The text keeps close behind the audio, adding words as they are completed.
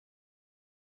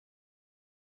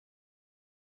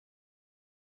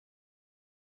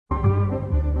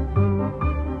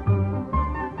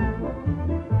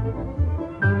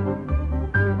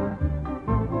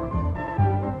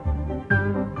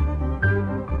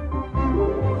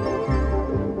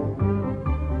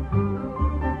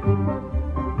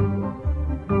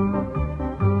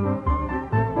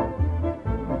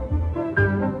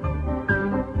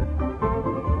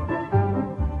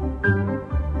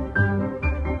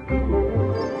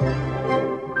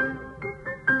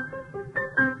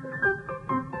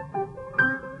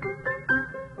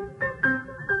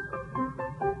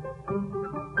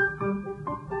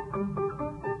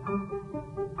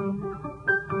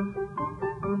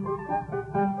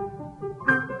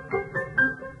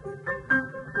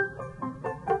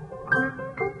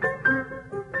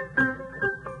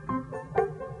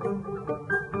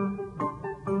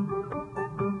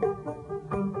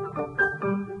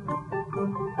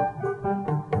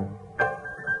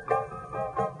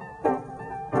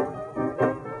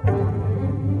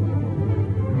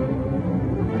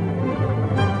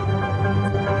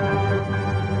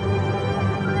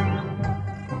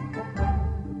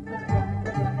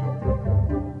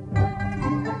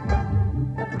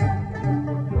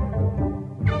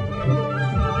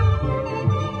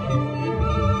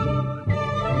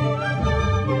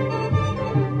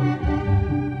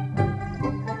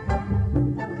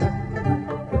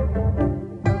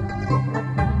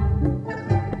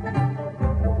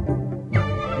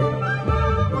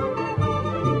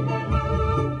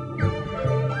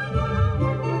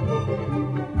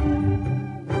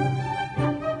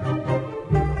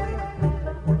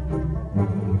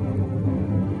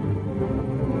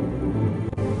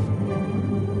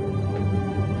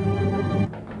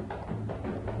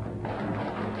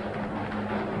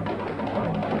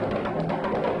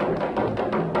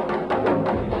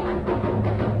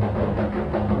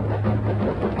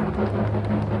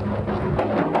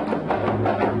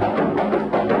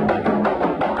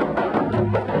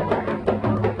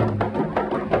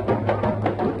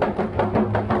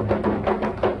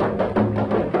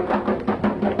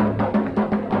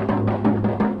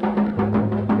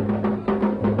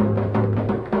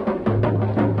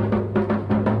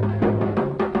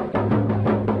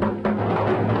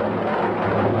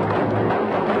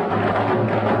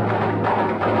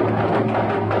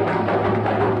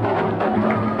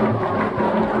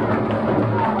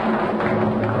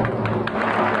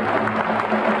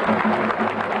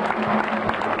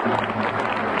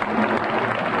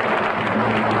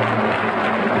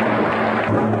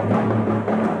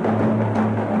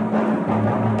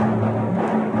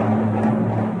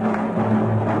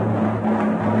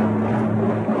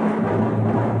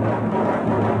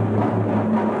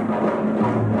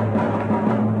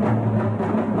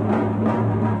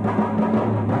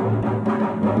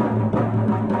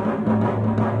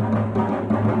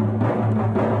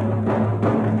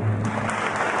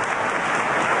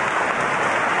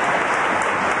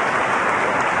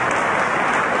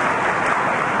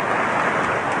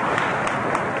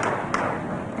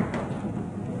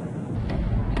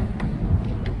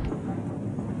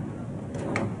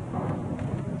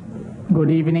Good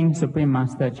evening, Supreme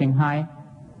Master Ching Hai,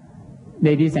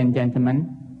 ladies and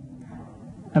gentlemen.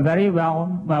 A very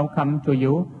welcome to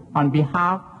you on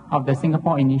behalf of the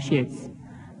Singapore Initiates.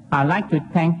 I'd like to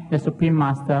thank the Supreme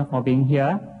Master for being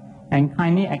here and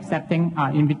kindly accepting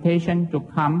our invitation to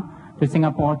come to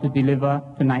Singapore to deliver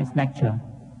tonight's lecture.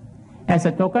 As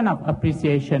a token of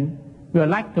appreciation, we would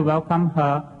like to welcome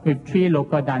her with 3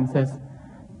 local dances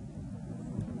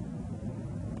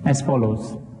as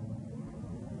follows.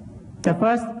 The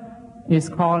first is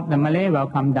called the Malay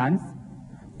Welcome Dance.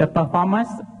 The performers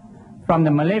from the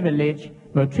Malay village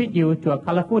will treat you to a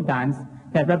colorful dance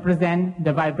that represents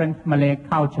the vibrant Malay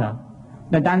culture.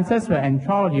 The dancers will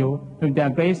enthrall you with their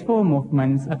graceful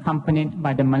movements accompanied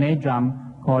by the Malay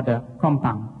drum called the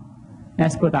kompang.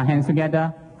 Let's put our hands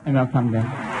together and welcome them.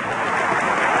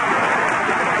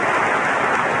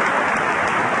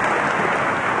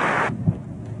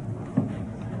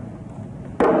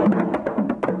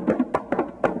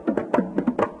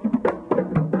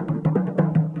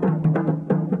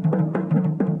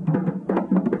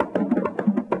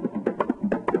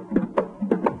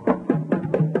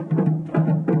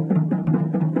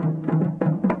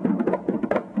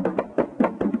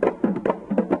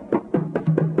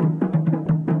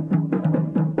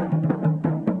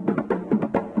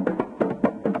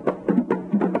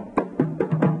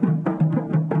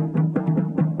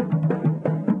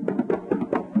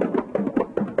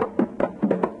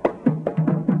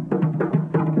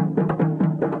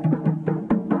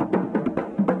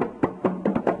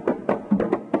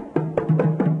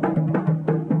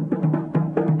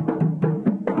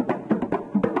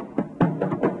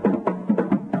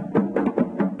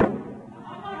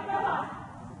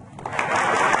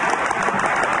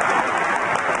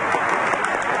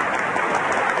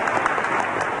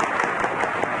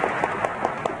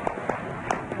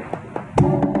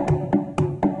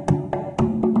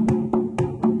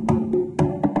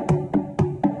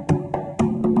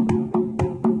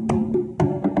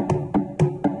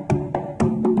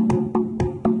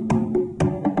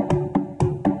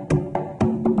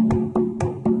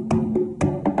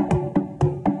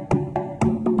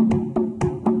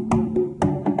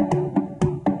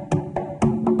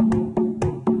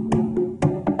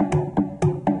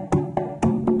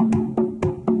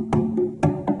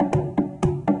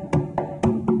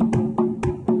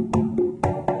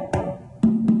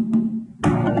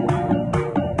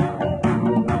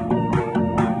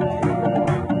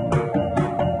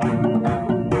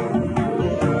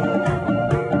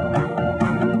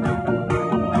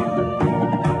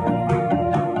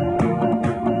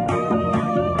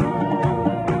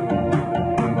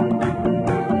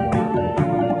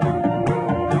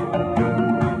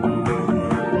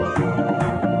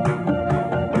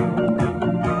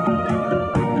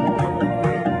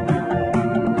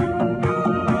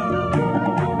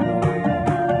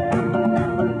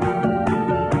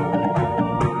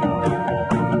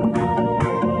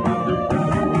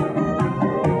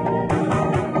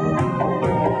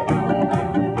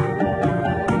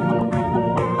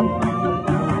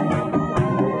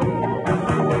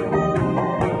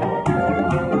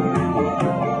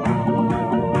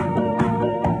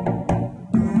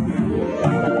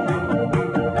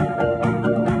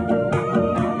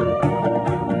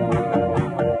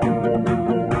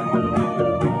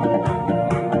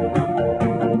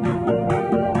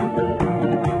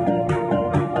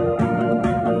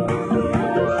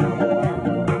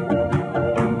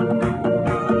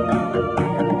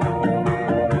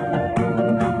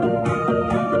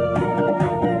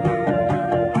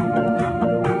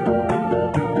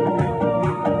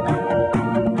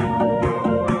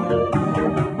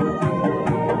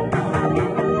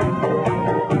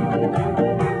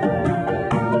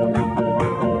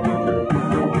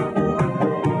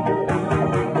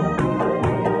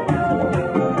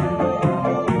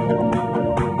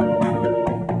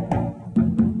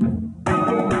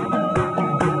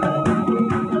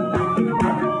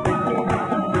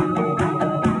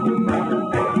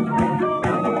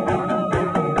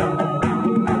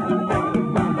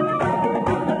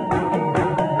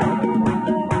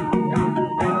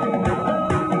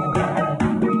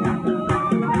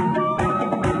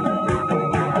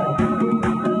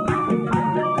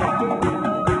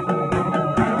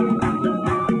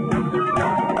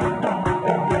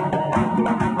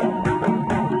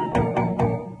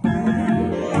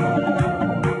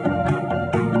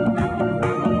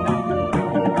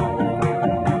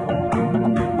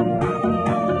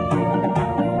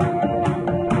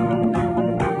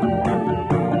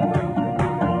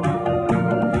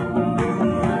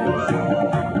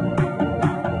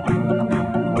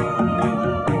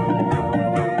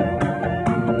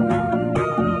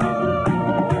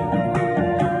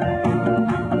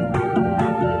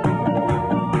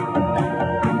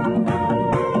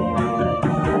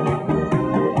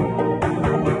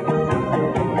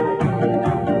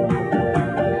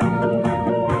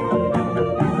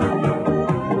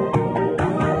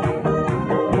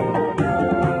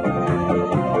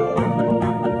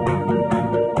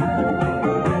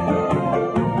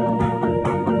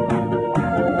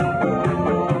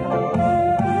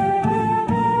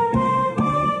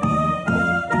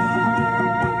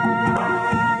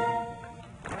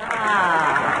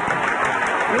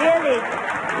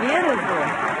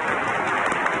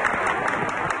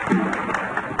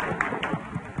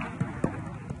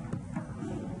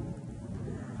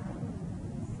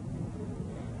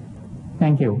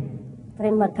 you.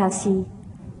 Terima kasih.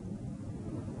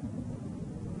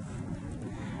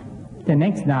 The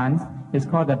next dance is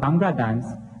called the Bhangra dance,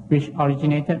 which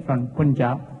originated from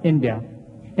Punjab, India.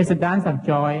 It's a dance of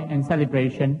joy and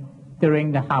celebration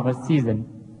during the harvest season.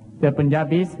 The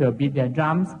Punjabis will beat their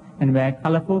drums and wear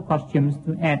colorful costumes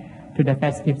to add to the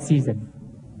festive season.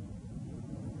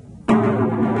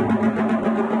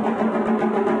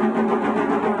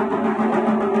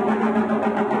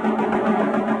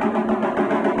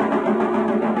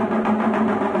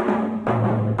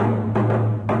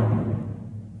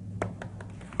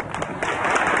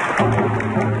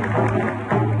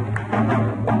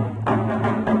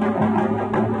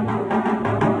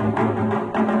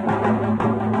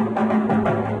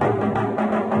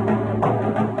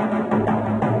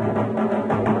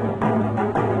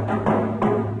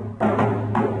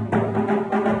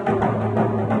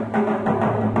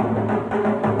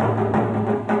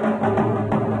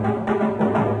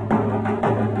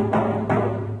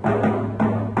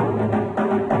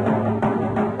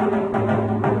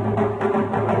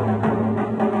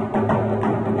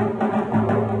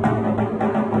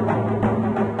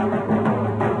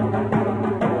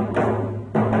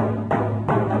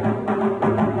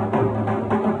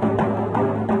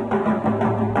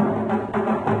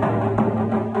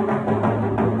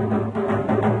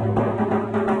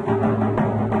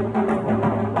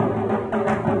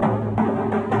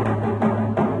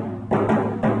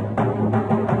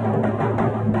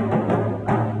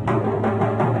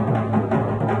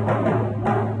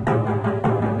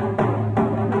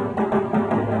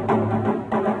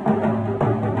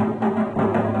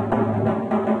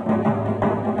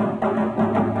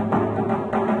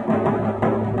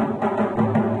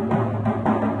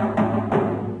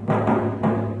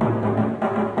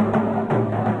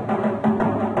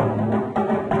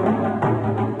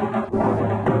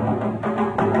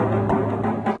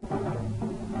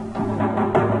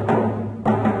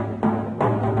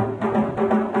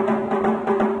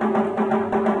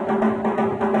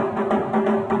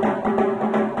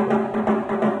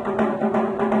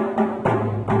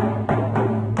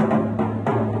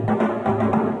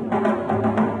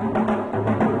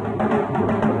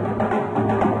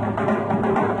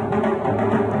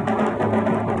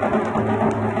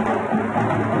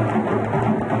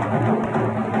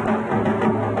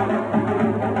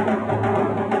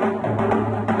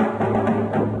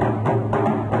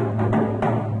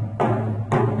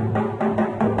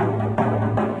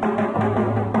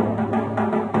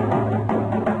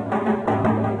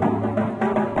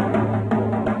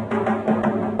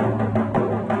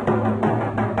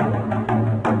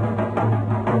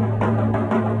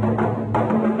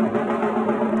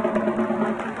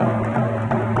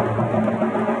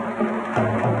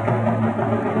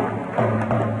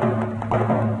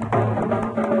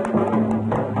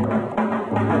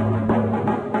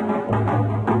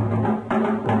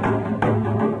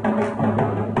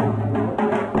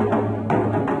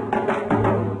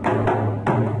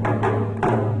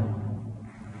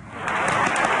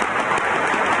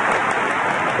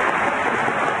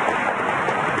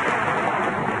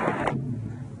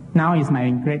 Now it's my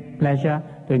great pleasure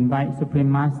to invite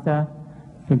Supreme Master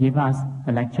to give us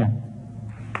a lecture.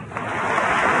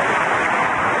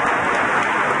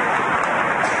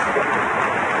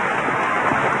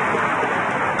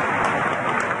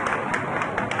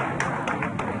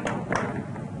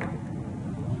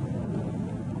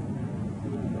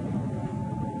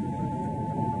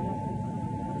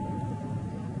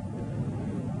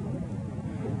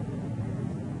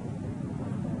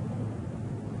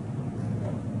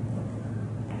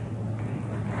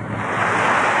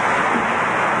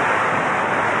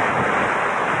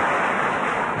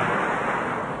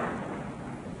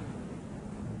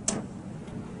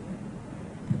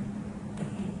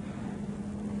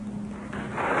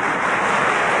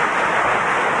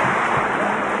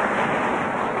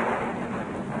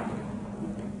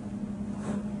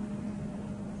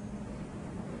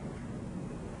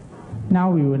 Now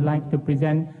we would like to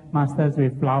present masters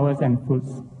with flowers and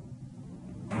fruits.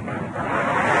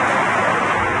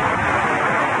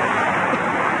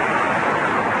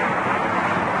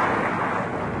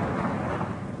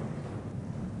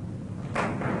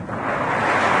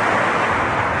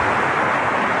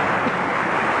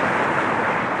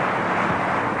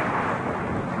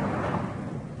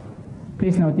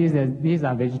 Please notice that these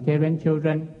are vegetarian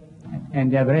children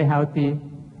and they are very healthy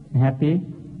and happy.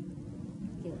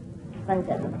 Thank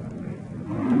you.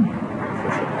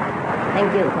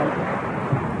 Thank you.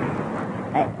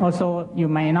 Also, you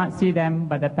may not see them,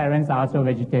 but the parents are also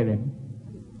vegetarian.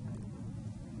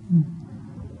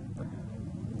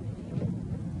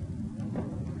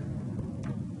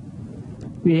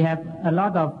 We have a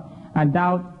lot of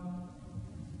adult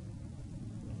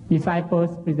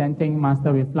disciples presenting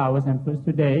Master with flowers and fruits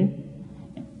today,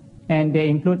 and they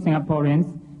include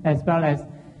Singaporeans as well as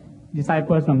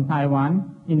disciples from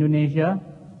Taiwan, Indonesia,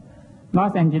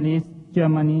 Los Angeles,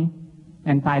 Germany,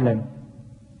 and Thailand.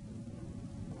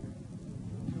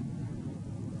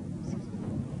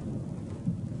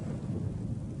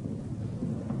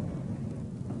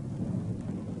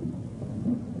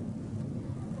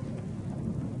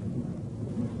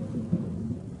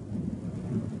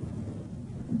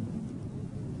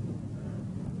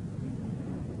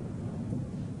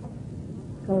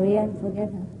 Korean, forget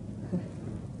her.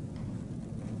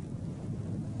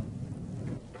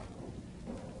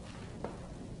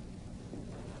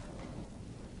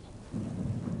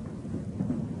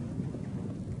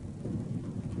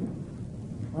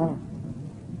 Wow.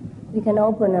 We can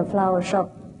open a flower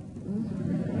shop.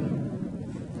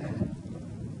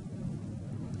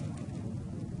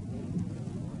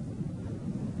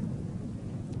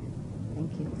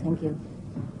 Thank you, thank you.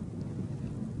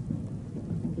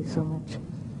 Thank you so much.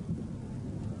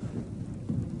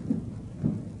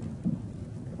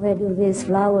 Where do these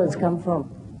flowers come from?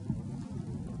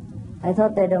 I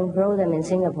thought they don't grow them in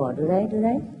Singapore. Do they? Do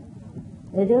they?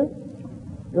 They do?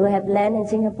 Do we have land in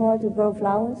Singapore to grow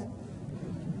flowers?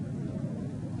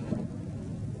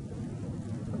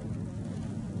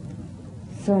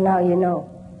 So now you know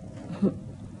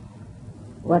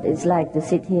what it's like to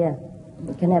sit here.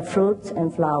 You can have fruits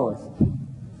and flowers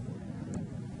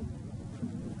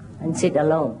and sit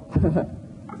alone.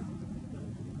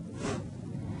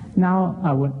 Now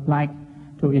I would like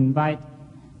to invite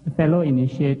the fellow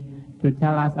initiate to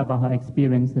tell us about her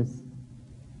experiences.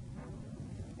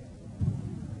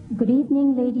 Good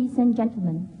evening, ladies and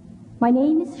gentlemen. My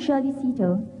name is Shirley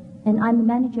Sito, and I'm a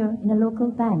manager in a local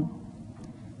bank.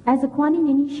 As a Kuan Yin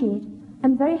initiate,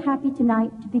 I'm very happy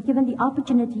tonight to be given the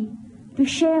opportunity to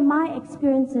share my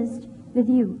experiences with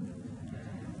you.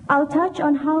 I'll touch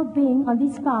on how being on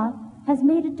this path has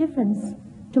made a difference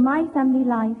to my family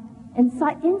life and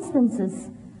cite instances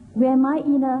where my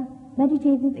inner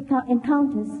meditative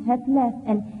encounters have left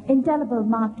an indelible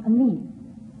mark on me.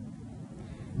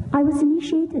 I was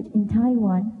initiated in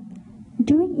Taiwan.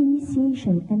 During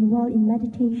initiation and while in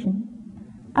meditation,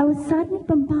 I was suddenly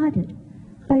bombarded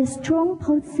by a strong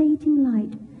pulsating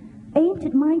light aimed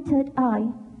at my third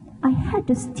eye. I had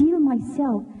to steel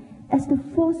myself as the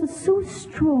force was so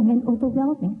strong and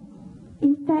overwhelming.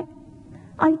 In fact,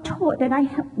 I thought that I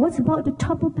was about to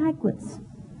topple backwards.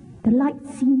 The light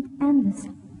seemed endless.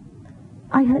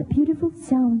 I heard beautiful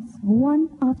sounds, one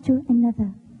after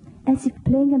another, as if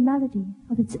playing a melody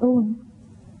of its own.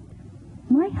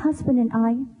 My husband and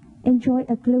I enjoy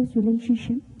a close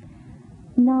relationship.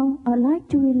 Now I'd like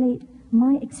to relate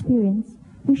my experience,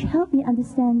 which helped me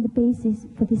understand the basis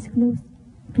for this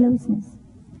closeness.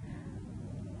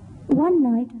 One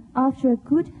night, after a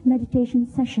good meditation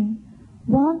session,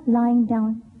 while lying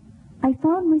down, I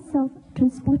found myself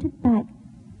transported back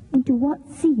into what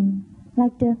seemed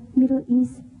like the Middle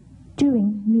East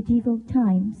during medieval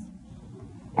times.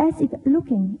 As if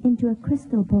looking into a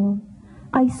crystal ball,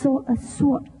 I saw a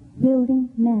sword-wielding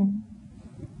man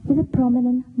with a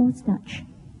prominent mustache,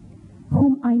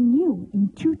 whom I knew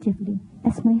intuitively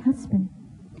as my husband.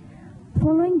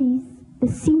 Following these, the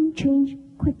scene changed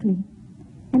quickly,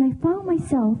 and I found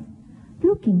myself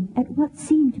looking at what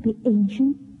seemed to be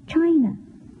ancient China.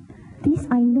 This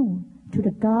I know to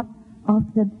the garb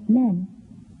of the man.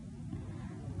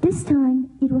 This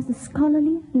time it was a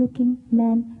scholarly-looking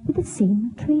man with the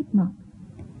same trademark.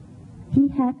 He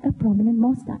had a prominent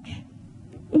mustache.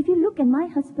 If you look at my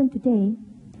husband today,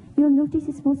 you'll notice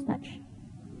his mustache.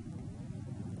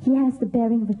 He has the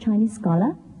bearing of a Chinese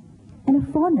scholar and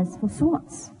a fondness for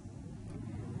swords.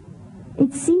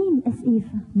 It seemed as if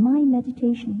my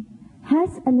meditation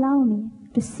has allowed me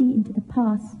to see into the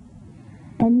past,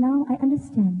 and now I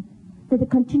understand that the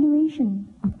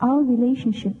continuation of our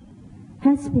relationship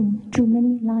has been through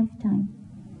many lifetimes.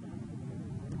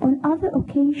 On other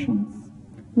occasions,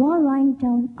 while lying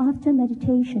down after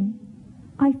meditation,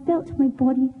 I felt my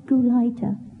body grew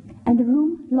lighter, and the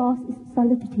room lost its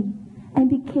solidity and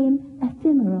became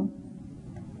ephemeral.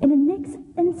 In the next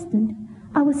instant,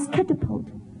 I was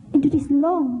catapulted into this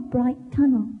long, bright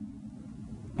tunnel.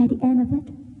 At the end of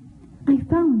it, I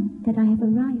found that I have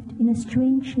arrived in a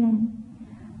strange land,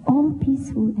 all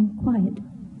peaceful and quiet.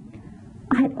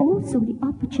 I had also the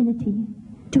opportunity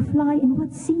to fly in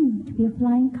what seemed to be a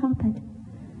flying carpet,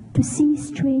 to see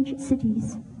strange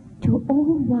cities, to be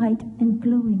all white and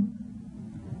glowing.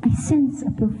 I sense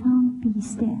a profound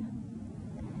peace there.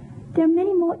 There are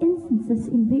many more instances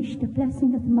in which the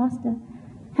blessing of the Master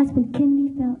has been keenly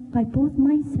felt by both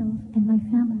myself and my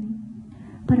family,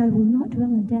 but I will not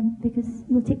dwell on them because it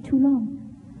will take too long.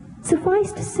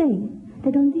 Suffice to say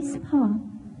that on this path,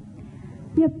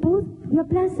 we are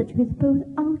blessed with both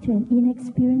outer and inner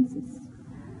experiences.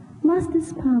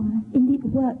 Master's power indeed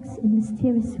works in a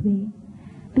mysterious way,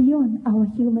 beyond our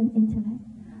human intellect.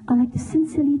 I'd like to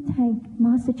sincerely thank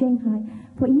Master Cheng Hai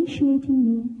for initiating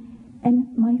me and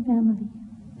my family.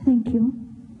 Thank you.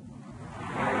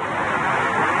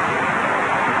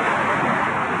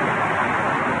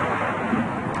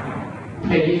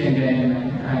 Ladies and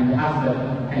gentlemen, I'm Husband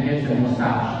and here's the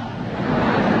mustache.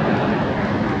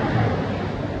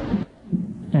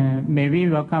 May we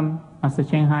welcome Master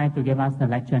Cheng Hai to give us the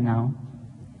lecture now.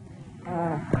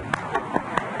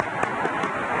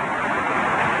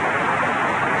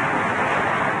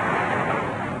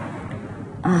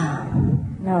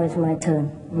 Now it's my turn.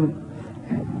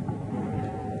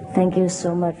 Thank you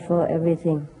so much for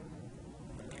everything.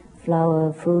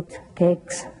 Flower, fruit,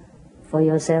 cakes for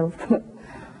yourself.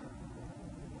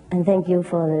 And thank you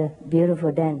for the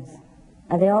beautiful dance.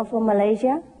 Are they all from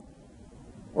Malaysia?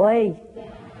 Oi!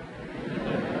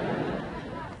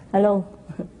 Hello?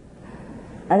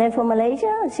 Are they from Malaysia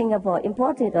or Singapore?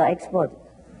 Imported or exported?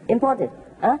 Imported?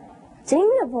 Huh?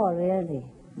 Singapore, really?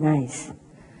 Nice.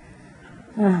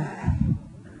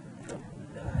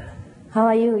 How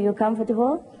are you? You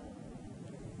comfortable?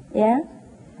 Yeah?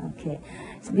 Okay.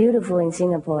 It's beautiful in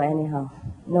Singapore anyhow.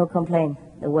 No complaint.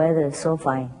 The weather is so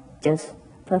fine. Just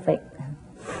perfect.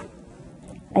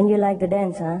 And you like the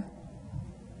dance, huh?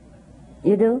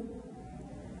 You do?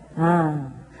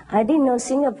 I didn't know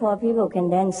Singapore people can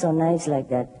dance so nice like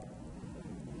that.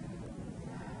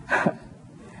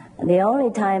 The only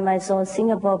time I saw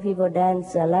Singapore people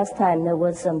dance, last time there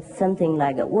was something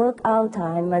like a workout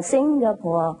time,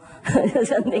 Singapore,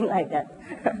 something like that.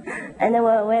 And they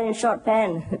were wearing short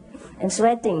pants and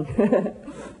sweating.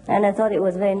 And I thought it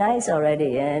was very nice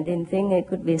already. I didn't think it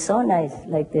could be so nice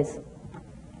like this.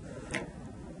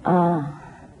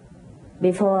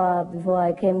 Before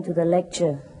I came to the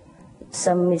lecture,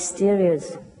 some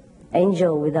mysterious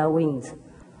angel without wings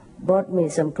brought me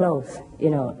some clothes,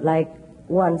 like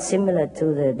one similar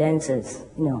to the dancers,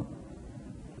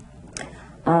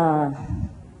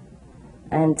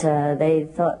 and they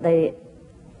thought they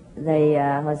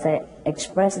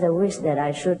expressed the wish that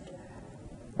I should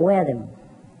wear them,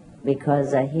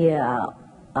 because here,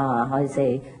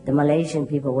 the Malaysian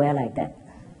people wear like that.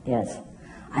 Yes.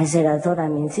 I said, I thought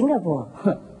I'm in Singapore.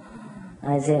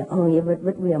 I said, oh, yeah,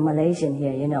 but we are Malaysian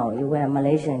here, you wear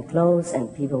Malaysian clothes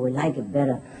and people will like it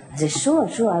better. I said, sure,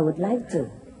 I would like to.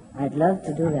 I'd love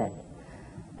to do that.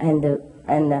 And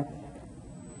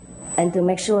to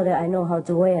make sure that I know how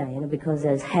to wear, because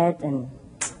there's hat and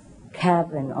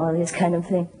cap and all this kind of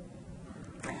thing.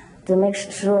 To make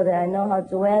sure that I know how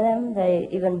to wear them, they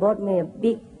even bought me a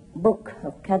big book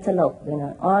of catalog,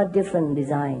 all different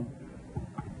design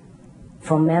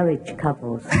for marriage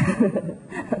couples.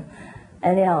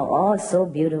 Anyhow, all so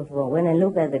beautiful. When I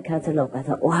look at the catalog, I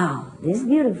thought, wow, this is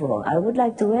beautiful. I would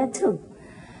like to wear too.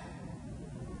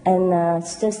 And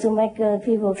just to make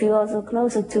people feel also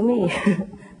closer to me,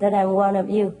 that I'm one of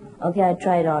you. Okay, I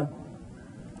tried on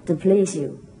to please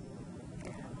you.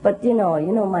 But you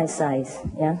know my size,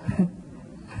 yeah?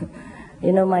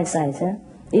 You know my size, huh?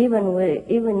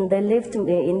 Even they lift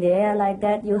me in the air like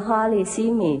that, you hardly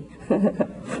see me.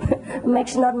 It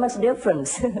makes not much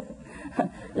difference.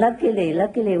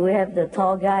 Luckily, we have the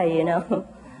tall guy,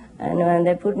 And when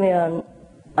they put me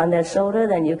on their shoulder,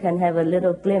 then you can have a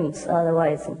little glimpse.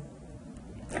 Otherwise,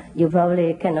 you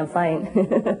probably cannot find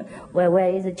where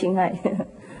is the Cheng Hai.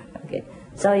 Okay,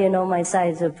 so you know my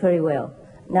size pretty well.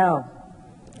 Now,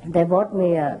 they bought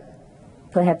me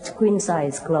perhaps queen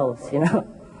size clothes,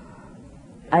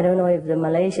 I don't know if the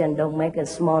Malaysian don't make a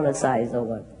smaller size or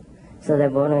what. So they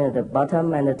bought me the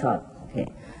bottom and the top. Okay,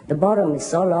 the bottom is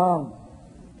so long.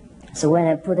 So when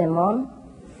I put them on,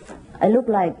 I look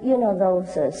like,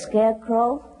 those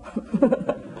scarecrow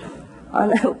on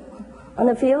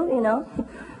the field,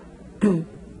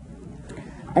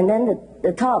 And then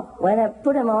the top, when I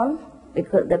put them on,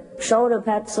 because the shoulder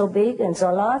pad's so big and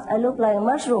so large, I look like a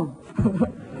mushroom.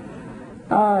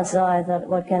 So I thought,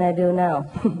 what can I do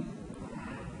now?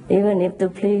 Even if to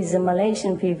please the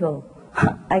Malaysian people,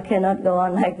 I cannot go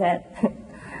on like that.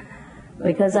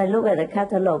 Because I look at the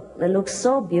catalog, they look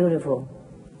so beautiful.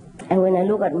 And when I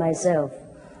look at myself,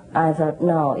 I thought,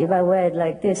 no, if I wear it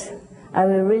like this, I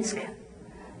will risk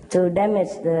to damage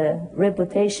the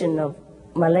reputation of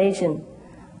Malaysian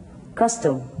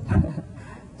costume.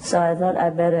 So I thought I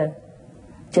better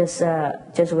just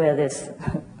wear this.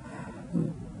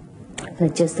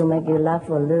 But just to make you laugh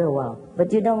for a little while.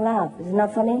 But you don't laugh. It's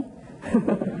not funny.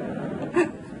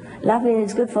 Laughing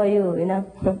is good for you, you know.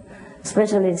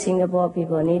 Especially in Singapore,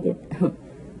 people need it.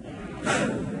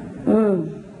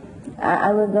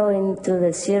 I will go into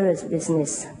the serious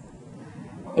business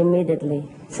immediately,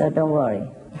 so don't worry.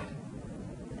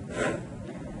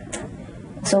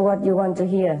 So what you want to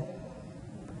hear?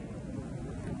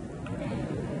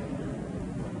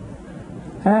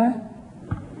 Huh?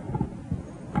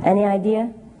 Any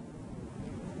idea?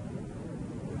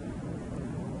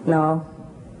 No.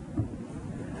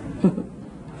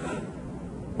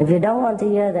 If you don't want to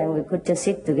hear, then we could just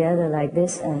sit together like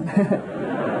this and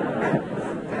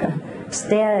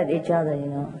stare at each other, you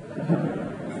know.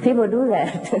 People do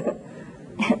that.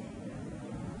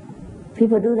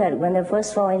 People do that when they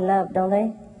first fall in love, don't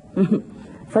they?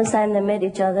 First time they met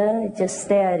each other, they just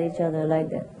stare at each other like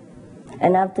that.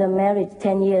 And after marriage,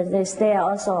 10 years, they stare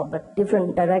also, but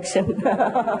different direction.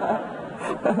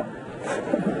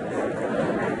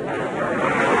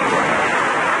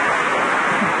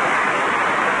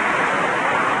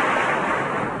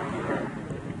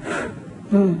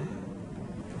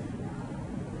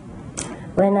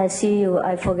 When I see you,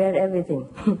 I forget everything.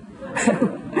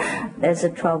 That's the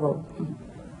trouble.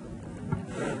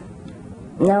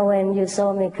 Now when you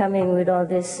saw me coming with all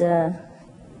this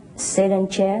Satan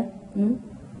chair,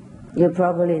 you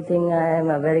probably think I am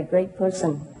a very great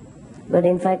person. But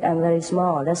in fact, I'm very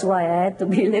small. That's why I had to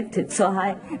be lifted so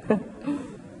high.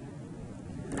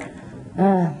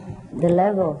 The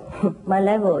level, my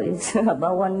level is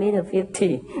about 1.50 meters.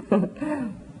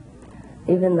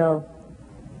 Even though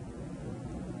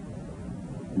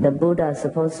the Buddha is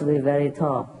supposed to be very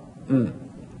tall.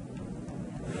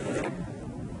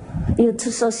 You're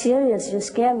too so serious, you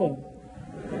scare me.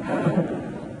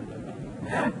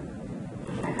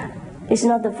 It's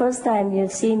not the first time you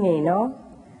see me, no?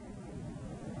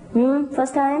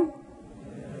 First time?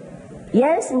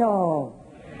 Yes? No.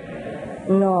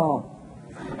 No.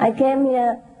 I came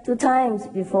here 2 times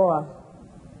before.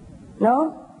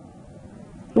 No?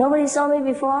 Nobody saw me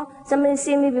before? Somebody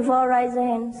see me before? Raise their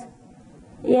hands.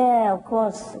 Yeah, of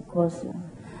course.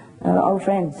 All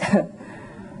friends.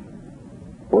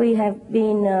 We have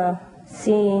been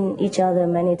seeing each other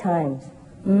many times.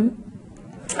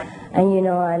 And you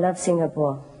know, I love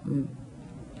Singapore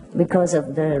because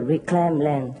of the reclaimed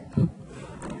land.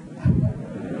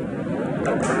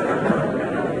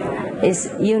 It's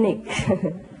unique.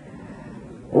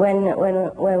 When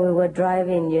we were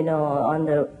driving, you know, on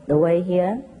the way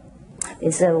here,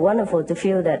 it's wonderful to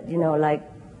feel that, you know, like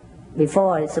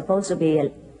before it's supposed to be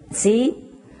a sea,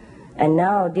 and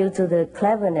now due to the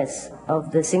cleverness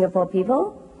of the Singapore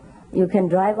people, you can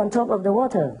drive on top of the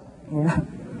water. You know?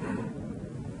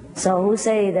 So who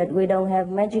say that we don't have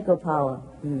magical power?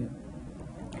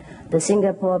 The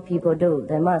Singapore people do.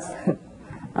 They must.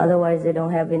 Otherwise they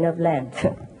don't have enough land.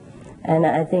 And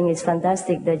I think it's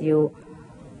fantastic that you,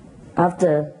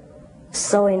 after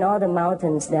sowing all the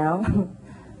mountains down,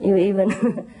 you even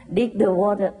dig the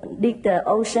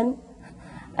ocean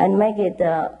and make it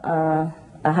a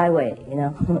highway, you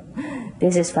know.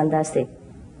 This is fantastic.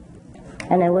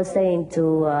 And I was saying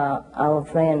to our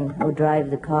friend who drives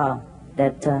the car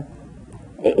that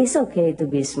it's okay to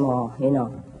be small, you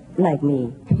know, like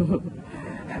me.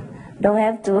 Don't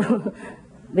have to,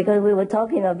 because we were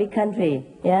talking of a big country,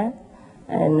 yeah?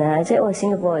 And I said, oh,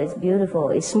 Singapore is beautiful.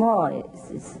 It's small,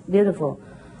 it's beautiful.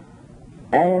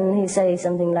 And he said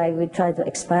something like, we try to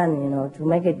expand, you know, to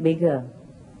make it bigger.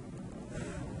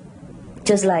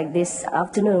 Just like this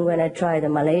afternoon when I tried the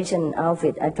Malaysian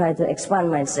outfit, I tried to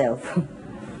expand myself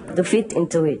to fit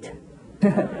into it.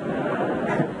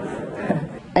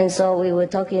 And so we were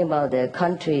talking about the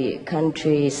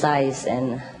country size,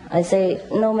 and I say,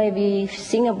 no, maybe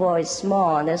Singapore is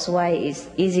small, that's why it's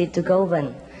easy to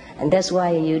govern, and that's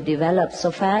why you develop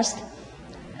so fast,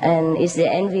 and it's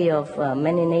the envy of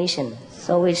many nations.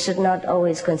 So we should not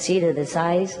always consider the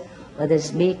size, whether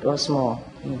it's big or small.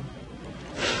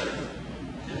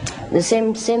 The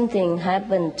same thing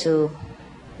happened to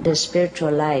the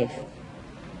spiritual life.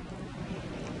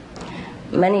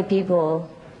 Many people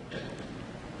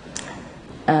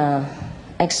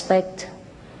expect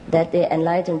that the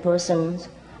enlightened person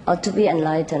ought to be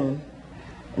enlightened.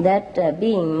 That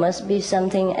being must be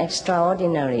something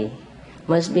extraordinary,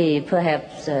 must be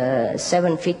perhaps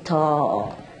 7 feet tall,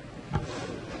 or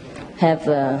have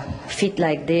feet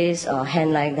like this or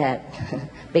hand like that.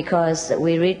 Because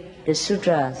we read the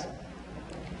sutras.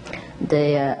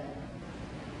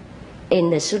 In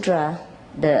the sutra,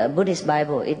 the Buddhist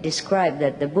Bible, it describes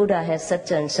that the Buddha has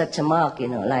such and such a mark, you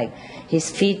know, like his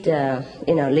feet,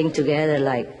 you know, linked together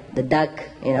like the duck,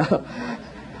 you know.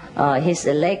 His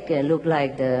leg looked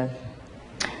like the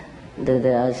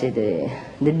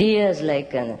deer's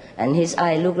leg, and his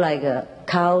eye looked like a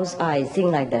cow's eye,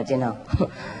 thing like that, you know.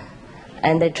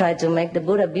 And they tried to make the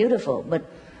Buddha beautiful, but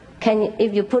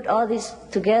if you put all this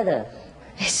together,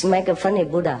 it's make a funny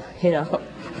Buddha, you know.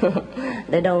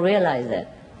 They don't realize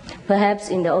that. Perhaps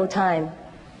in the old time,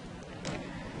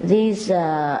 these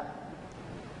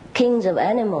kings of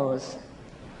animals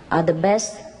are the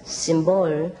best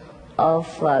symbol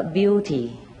of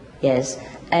beauty, yes,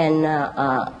 and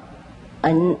a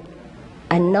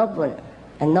noble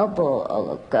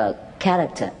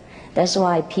character. That's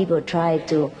why people try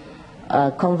to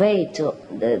convey to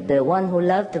the one who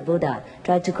loved the Buddha,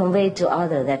 try to convey to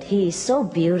others that he is so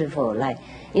beautiful, like,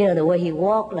 you know, the way he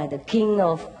walked like the king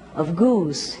of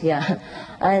goose, yeah,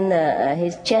 and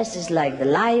his chest is like the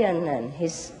lion, and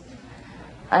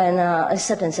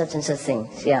such and such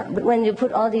things, yeah. But when you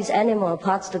put all these animal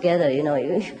parts together, you know,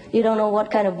 you don't know what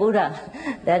kind of Buddha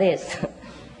that is.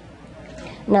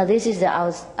 Now this is the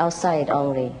outside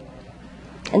only,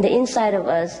 and the inside of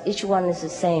us, each one is the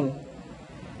same.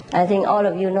 I think all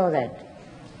of you know that.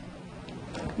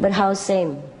 But how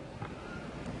same?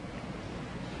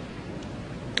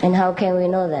 And how can we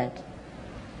know that?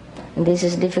 And this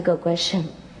is a difficult question.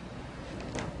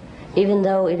 Even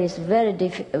though it is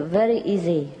very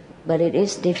easy, but it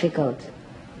is difficult.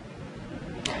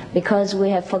 Because we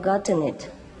have forgotten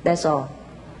it, that's all.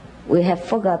 We have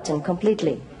forgotten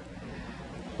completely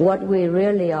what we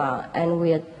really are, and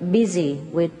we are busy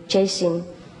with chasing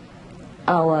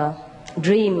our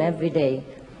dream every day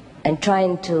and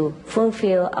trying to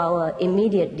fulfill our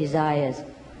immediate desires,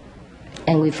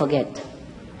 and we forget.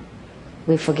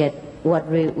 We forget what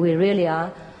we really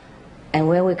are and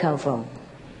where we come from.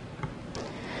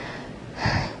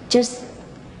 Just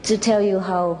to tell you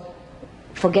how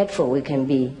forgetful we can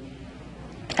be,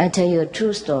 I'll tell you a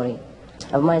true story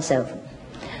of myself.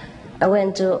 I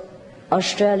went to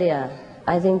Australia,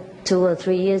 I think 2 or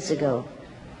 3 years ago,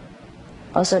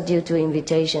 also due to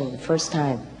invitation, first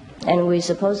time. And we're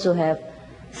supposed to have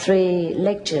 3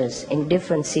 lectures in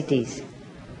different cities.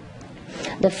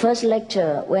 The first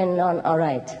lecture went on all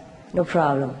right, no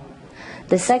problem.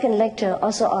 The second lecture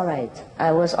also all right,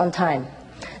 I was on time.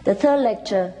 The third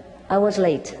lecture, I was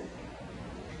late.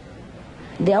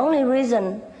 The only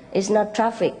reason is not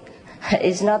traffic.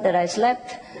 It's not that I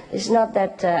slept. It's not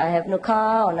that I have no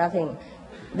car or nothing.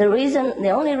 The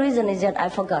only reason is that I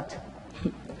forgot.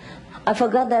 I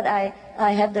forgot that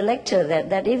I have the lecture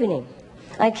that evening.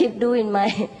 I keep doing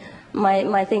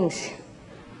my things.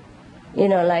 You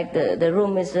know, like the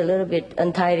room is a little bit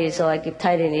untidy, so I keep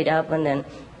tidying it up, and then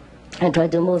I try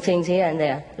to move things here and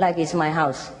there, like it's my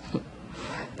house.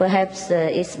 Perhaps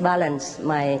it's balanced,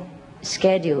 my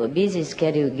schedule, a busy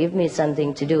schedule, give me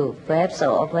something to do. Perhaps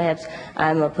so, or perhaps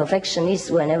I'm a perfectionist.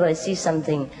 Whenever I see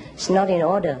something is not in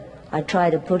order, I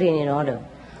try to put it in order.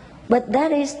 But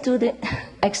that is to the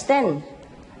extent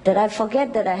that I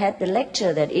forget that I had the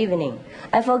lecture that evening.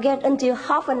 I forget until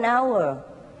half an hour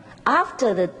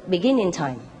after the beginning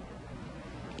time.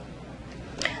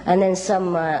 And then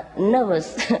some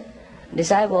nervous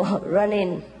disciple run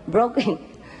in, broke in,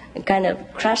 kind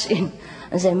of crashed in,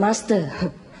 and say, "Master,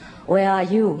 where are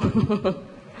you?"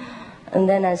 And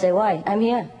then I say, "Why? I'm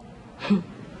here."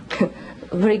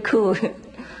 Very cool.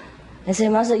 I say,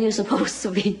 "Master, you're supposed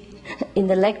to be in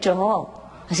the lecture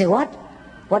hall." I say, "What?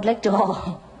 What lecture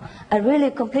hall?" I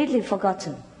really completely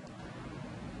forgotten.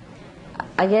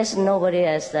 I guess nobody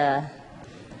as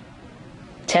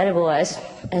terrible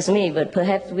as me, but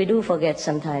perhaps we do forget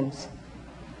sometimes.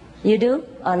 You do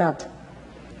or not?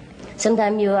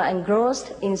 Sometimes you are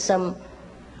engrossed in some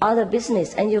other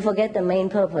business and you forget the main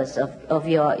purpose of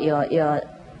your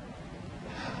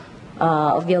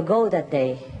goal that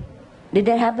day. Did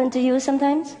that happen to you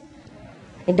sometimes?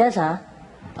 It does, huh?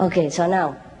 Okay, so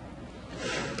now.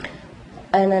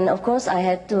 And then, of course, I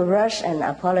had to rush and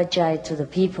apologize to the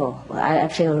people. I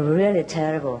feel really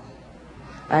terrible.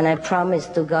 And I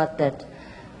promised to God that,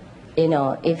 you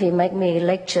know, if He make me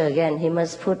lecture again, He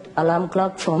must put alarm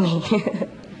clock for me.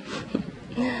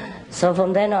 So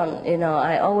from then on, you know,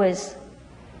 I always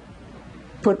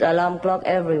put alarm clock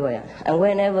everywhere. And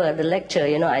whenever the lecture,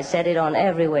 you know, I set it on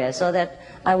everywhere so that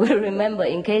I will remember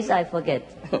in case I forget.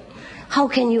 How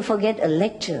can you forget a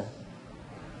lecture?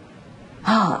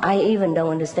 I even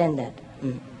don't understand that.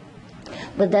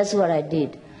 But that's what I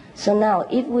did. So now,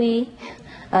 if we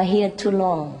are here too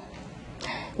long,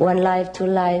 1 life, 2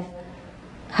 life,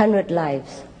 100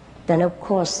 lives, then of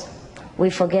course we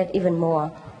forget even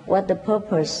more what the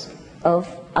purpose of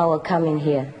our coming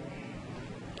here.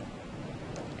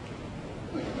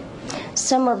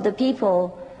 some of the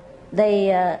people, they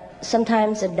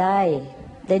sometimes die.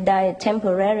 They die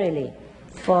temporarily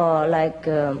for like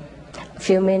a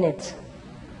few minutes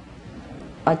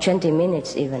or 20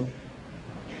 minutes even.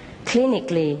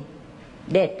 Clinically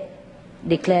dead,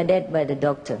 declared dead by the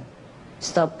doctor.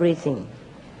 Stop breathing,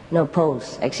 no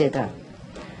pulse, etc.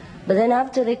 But then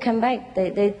after they come back,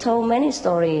 they told many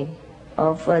stories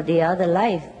of the other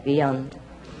life beyond.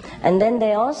 And then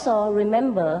they also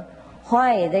remember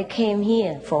why they came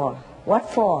here for, what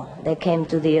for they came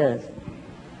to the earth.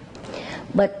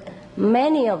 But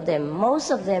many of them,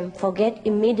 most of them, forget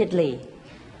immediately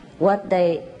what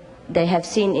they have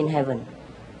seen in heaven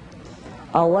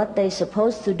or what they're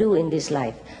supposed to do in this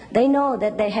life. They know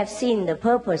that they have seen the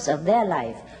purpose of their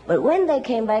life, but when they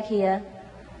came back here,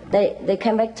 they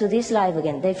came back to this life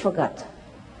again, they forgot.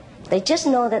 They just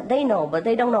know that they know, but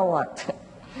they don't know what.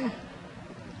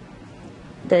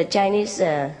 The Chinese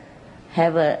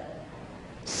have a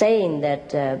saying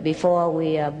that before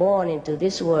we are born into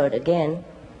this world again,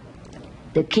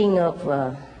 the king of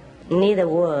neither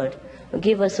world will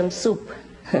give us some soup,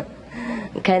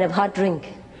 kind of hot drink,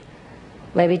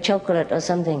 maybe chocolate or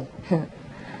something.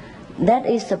 That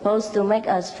is supposed to make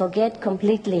us forget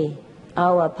completely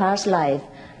our past life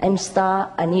and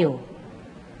start anew.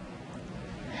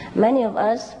 Many of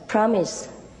us promise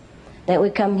that we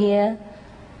come here,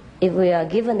 if we are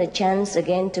given the chance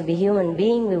again to be human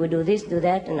being, we will do this, do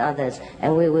that, and others.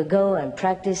 And we will go and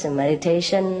practice and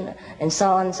meditation, and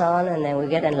so on, and then we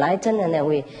get enlightened, and then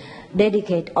we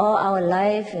dedicate all our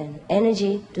life and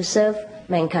energy to serve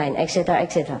mankind, etc.,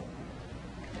 etc.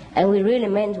 And we really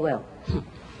meant well.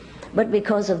 But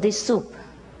because of this soup,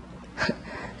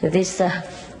 this,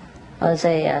 I'll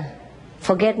say,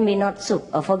 forget-me-not soup,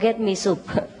 or forget-me soup,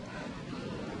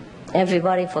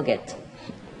 everybody forget.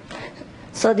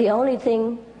 So the only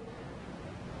thing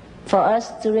for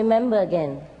us to remember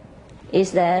again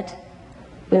is that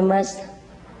we must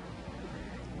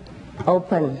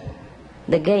open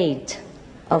the gate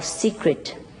of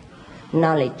secret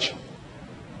knowledge.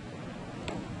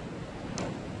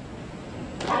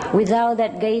 Without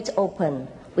that gate open,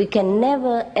 we can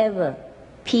never ever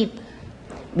peep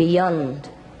beyond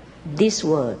this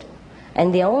world.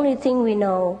 And the only thing we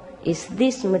know is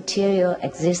this material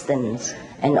existence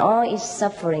and all its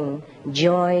suffering,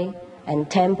 joy, and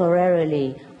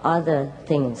temporarily other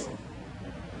things.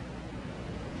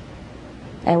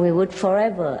 And we would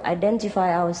forever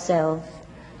identify ourselves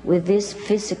with this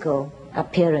physical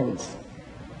appearance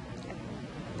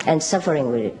and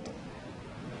suffering with it.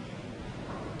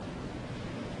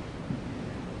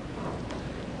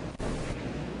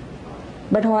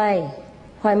 But why?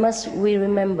 Why must we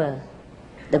remember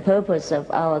the purpose of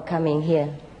our coming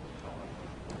here?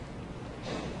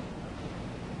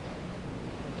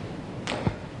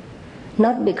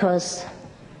 Not because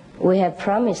we have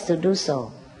promised to do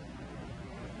so,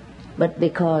 but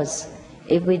because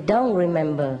if we don't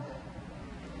remember,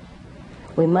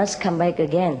 we must come back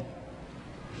again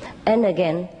and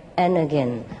again and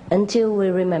again until we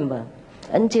remember,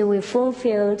 until we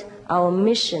fulfilled our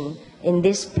mission in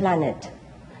this planet.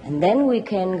 And then we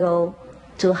can go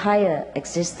to higher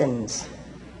existence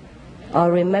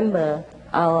or remember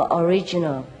our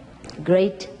original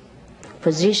great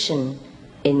position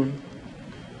in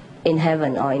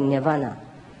heaven or in nirvana.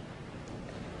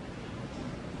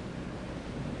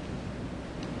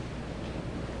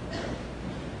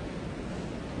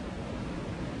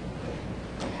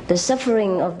 The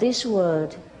suffering of this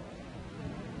world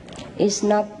is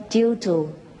not due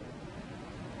to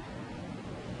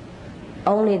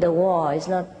only the war.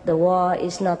 The war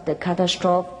is not the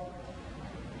catastrophe.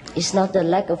 It's not the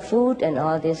lack of food and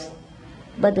all this.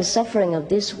 But the suffering of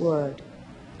this world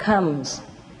comes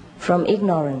from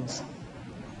ignorance,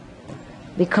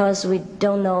 because we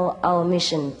don't know our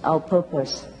mission, our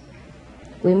purpose.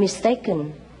 We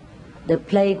mistaken the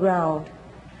playground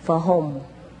for home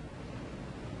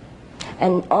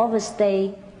and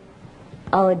overstay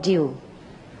our due,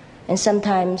 and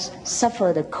sometimes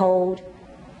suffer the cold,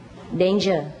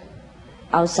 danger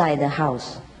outside the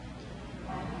house.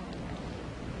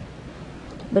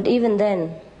 But even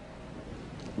then,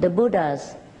 the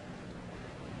Buddhas,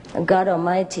 God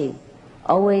Almighty,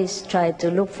 always try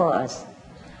to look for us,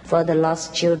 for the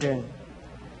lost children,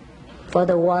 for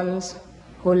the ones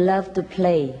who love to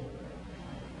play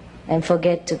and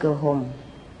forget to go home.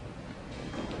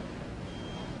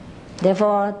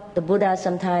 Therefore, the Buddha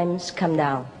sometimes come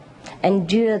down,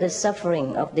 endure the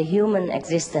suffering of the human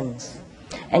existence,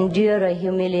 endure a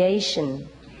humiliation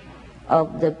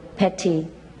of the petty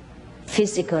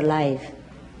physical life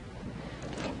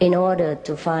in order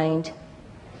to find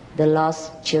the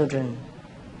lost children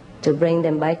to bring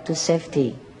them back to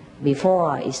safety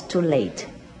before it's too late.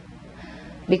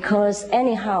 Because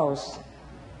any house,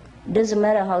 doesn't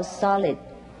matter how solid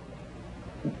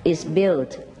it's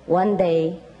built, one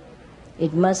day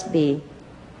it must be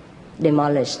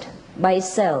demolished by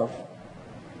itself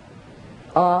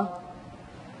or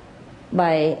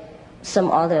by some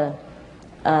other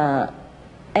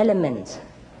element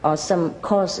or some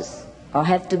causes, or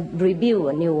have to rebuild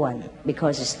a new one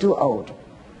because it's too old.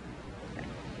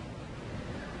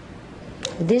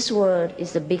 This world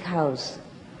is a big house,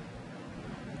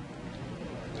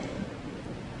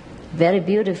 very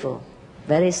beautiful,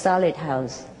 very solid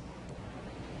house,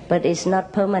 but it's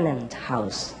not permanent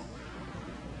house.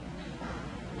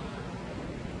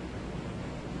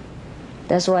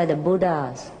 That's why the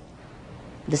Buddhas,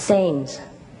 the saints,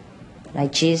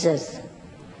 like Jesus,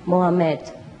 Muhammad,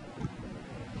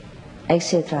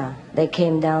 etc., they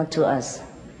came down to us,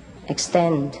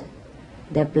 extend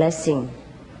their blessing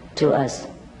to us.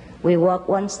 We walk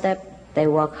one step, they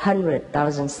walk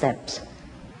 100,000 steps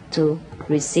to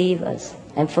receive us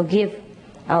and forgive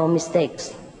our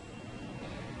mistakes,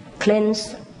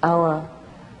 cleanse our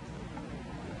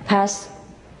past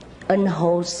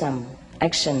unwholesome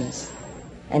actions,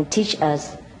 and teach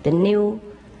us the new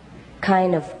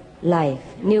kind of life,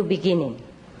 new beginning,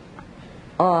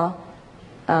 or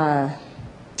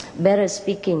better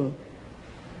speaking,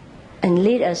 and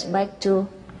lead us back to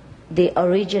the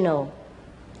original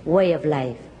way of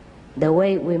life, the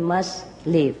way we must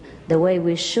live, the way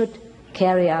we should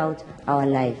carry out our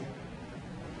life.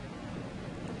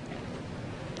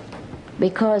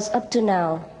 Because up to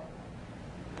now,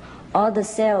 all the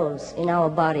cells in our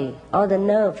body, all the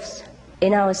nerves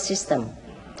in our system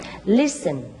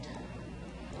listened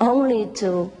only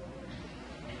to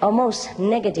almost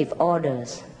negative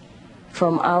orders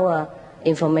from our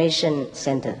information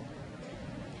center.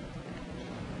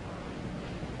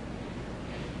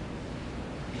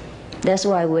 That's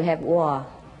why we have war.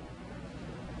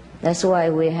 That's why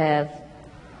we have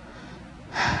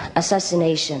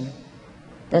assassination.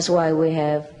 That's why we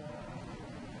have,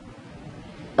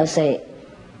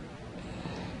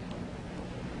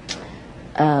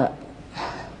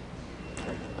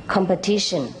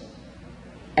 competition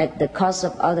at the cost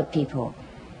of other people,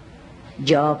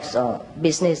 jobs or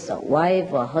business or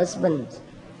wife or husband,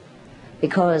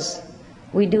 because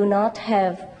we do not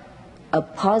have a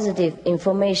positive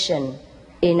information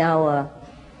in our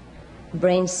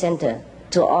brain center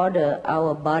to order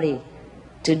our body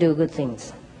to do good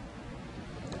things.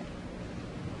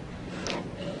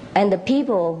 And the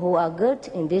people who are good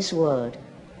in this world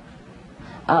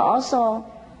are also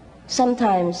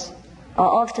sometimes or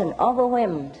often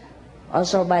overwhelmed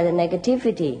also by the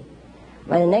negativity,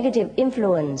 by the negative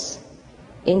influence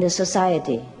in the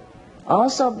society,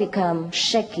 also become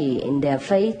shaky in their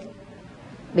faith,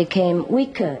 became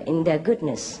weaker in their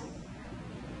goodness,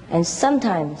 and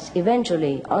sometimes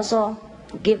eventually also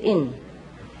give in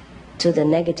to the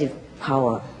negative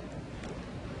power.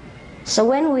 So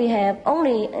when we have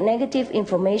only negative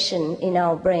information in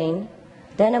our brain,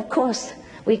 then of course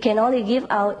we can only give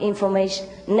out information,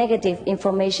 negative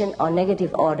information or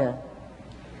negative order.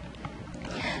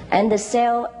 And the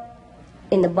cell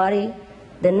in the body,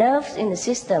 the nerves in the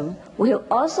system, will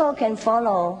also can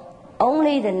follow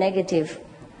only the negative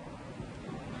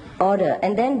order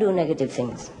and then do negative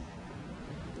things.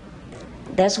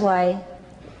 That's why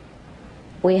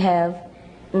we have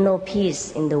no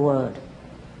peace in the world.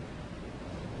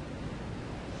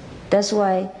 That's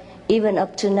why even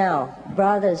up to now,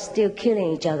 brothers still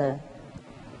killing each other.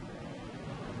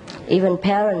 Even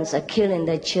parents are killing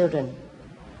their children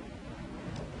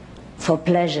for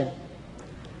pleasure,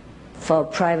 for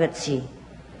privacy,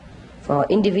 for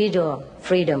individual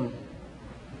freedom,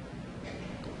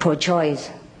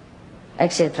 pro-choice,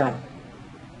 etc.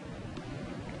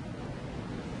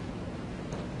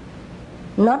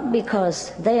 Not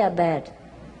because they are bad,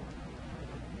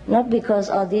 not because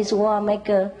all these war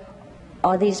makers,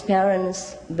 or these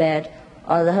parents bad,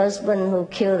 or the husband who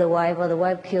killed the wife, or the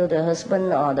wife killed the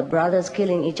husband, or the brothers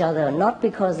killing each other, not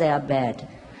because they are bad,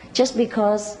 just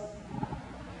because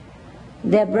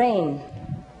their brain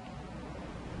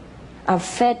are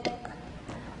fed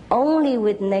only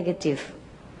with negative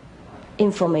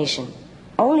information,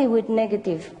 only with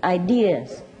negative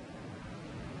ideas,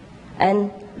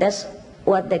 and that's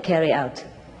what they carry out.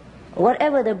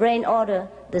 Whatever the brain order,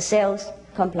 the cells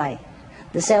comply.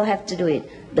 The cell have to do it.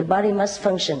 The body must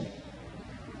function.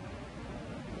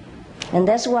 And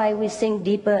that's why we sink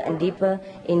deeper and deeper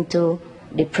into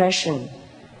depression.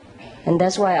 And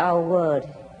that's why our world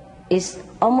is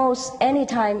almost any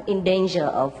time in danger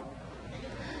of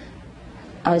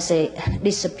I would say,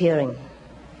 disappearing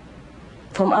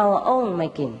from our own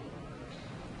making.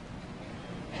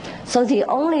 So the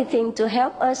only thing to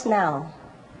help us now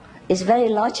is very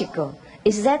logical,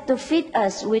 is that to feed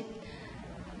us with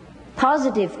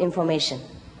positive information,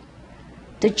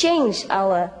 to change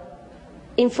our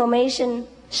information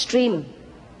stream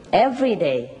every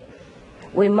day.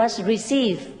 We must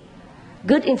receive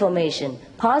good information,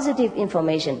 positive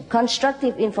information,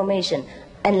 constructive information,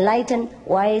 enlightened,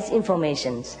 wise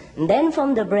informations. And then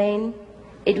from the brain,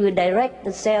 it will direct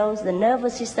the cells, the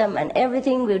nervous system, and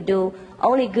everything will do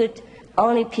only good,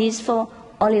 only peaceful,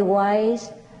 only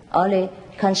wise, only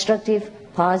constructive,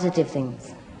 positive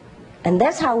things. And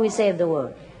that's how we save the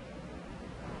world.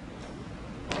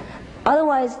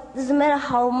 Otherwise, it doesn't matter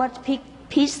how much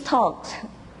peace talks,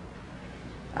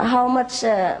 how much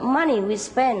money we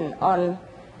spend on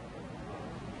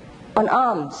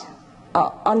arms,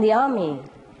 on the army,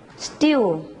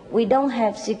 still we don't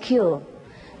have secure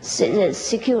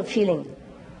feeling.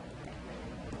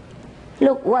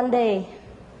 Look, one day,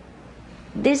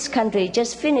 this country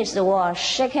just finished the war,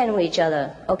 shake hands with each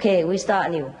other, okay, we start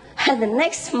anew. And the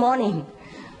next morning,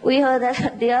 we heard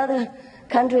that the other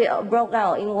country broke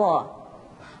out in war.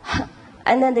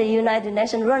 And then the United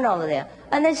Nations run over there.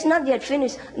 And it's not yet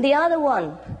finished. The other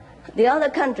one, the other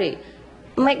country,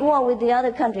 make war with the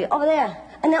other country over there,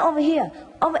 and then over here,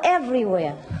 over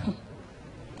everywhere.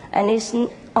 And it's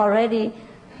already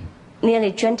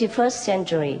nearly 21st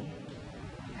century.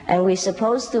 And we're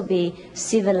supposed to be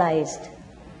civilized,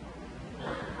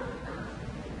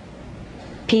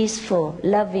 peaceful,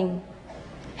 loving,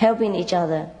 helping each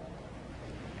other.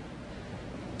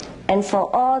 And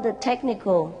for all the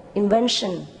technical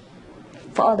invention,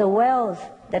 for all the wealth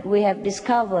that we have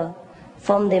discovered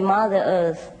from the Mother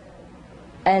Earth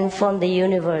and from the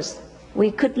universe,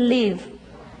 we could live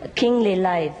a kingly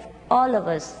life, all of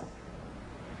us.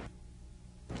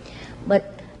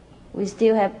 But we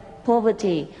still have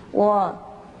poverty, war,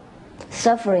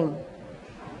 suffering,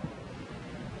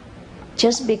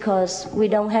 just because we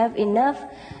don't have enough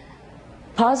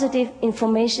positive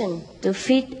information to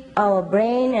feed our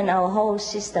brain and our whole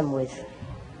system with.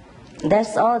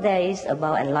 That's all there is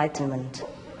about enlightenment.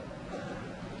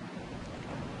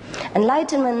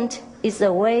 Enlightenment is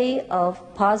a way of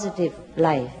positive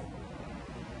life.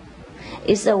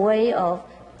 It's a way of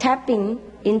tapping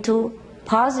into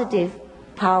positive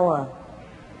power,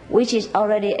 which is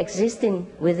already existing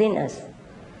within us.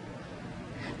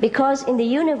 Because in the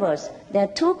universe, there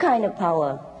are two kinds of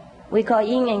power. We call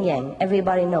yin and yang,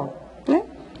 everybody knows.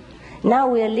 Now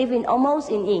we are living almost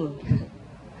in yin.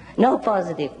 No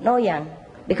positive, no yang,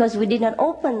 because we did not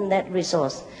open that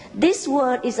resource. This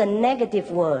word is a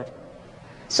negative word.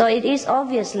 So it is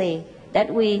obviously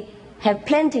that we have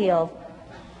plenty of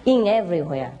yin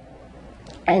everywhere.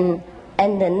 And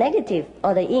the negative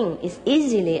or the yin is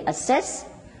easily accessed,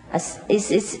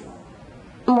 is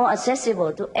more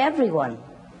accessible to everyone.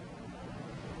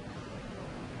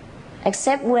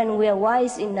 Except when we are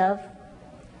wise enough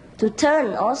to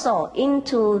turn also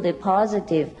into the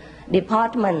positive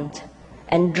department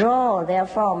and draw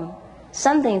therefrom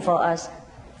something for us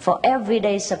for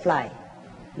everyday supply.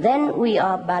 Then we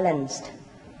are balanced.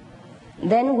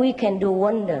 Then we can do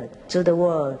wonder to the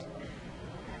world.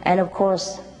 And of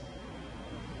course,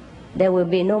 there will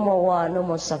be no more war, no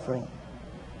more suffering.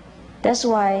 That's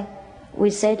why we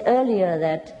said earlier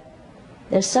that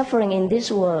the suffering in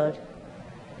this world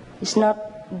is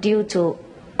not due to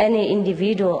any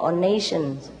individual or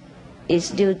nation. It's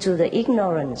due to the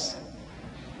ignorance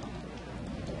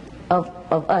of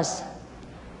us,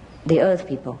 the earth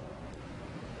people.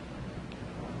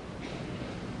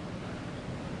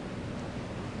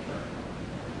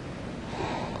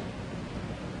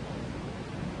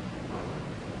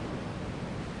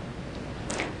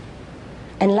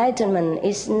 Enlightenment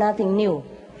is nothing new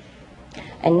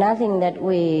and nothing that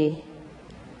we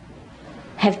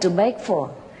have to beg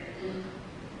for,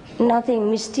 nothing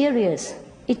mysterious.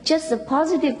 It's just a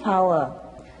positive power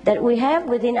that we have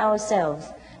within ourselves,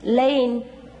 laying,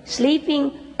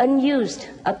 sleeping unused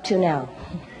up to now.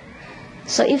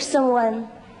 So if someone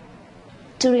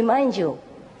to remind you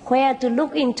where to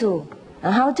look into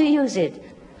and how to use it,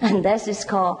 and that is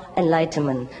called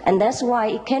enlightenment. And that's why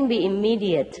it can be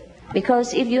immediate.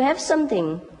 Because if you have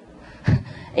something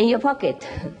in your pocket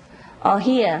or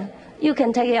here, you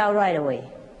can take it out right away.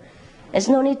 There's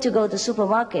no need to go to the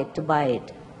supermarket to buy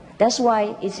it. That's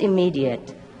why it's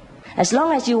immediate. As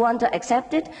long as you want to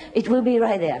accept it, it will be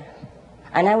right there.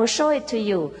 And I will show it to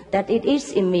you that it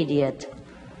is immediate.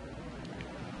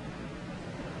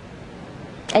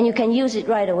 And you can use it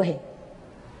right away.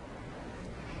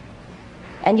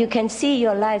 And you can see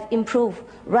your life improve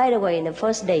right away in the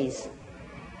first days.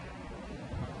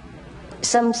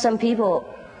 Some people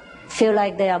feel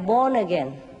like they are born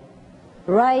again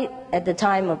right at the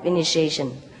time of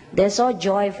initiation. They're so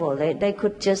joyful, they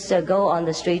could just go on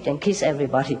the street and kiss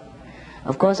everybody.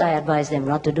 Of course, I advise them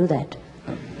not to do that,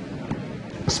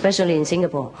 especially in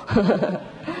Singapore.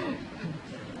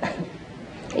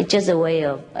 It's just a way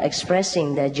of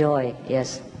expressing their joy,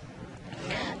 yes.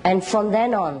 And from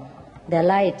then on, their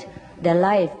life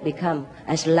become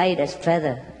as light as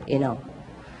feather, you know.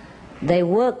 They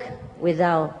work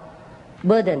without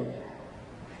burden.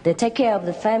 They take care of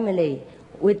the family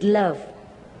with love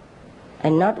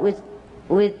and not with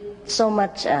so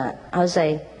much,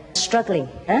 struggling.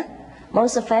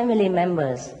 Most of family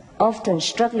members often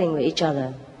struggling with each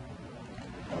other,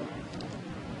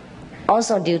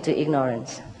 also due to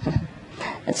ignorance.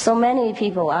 And so many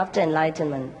people after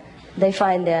enlightenment, they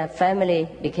find their family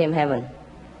became heaven.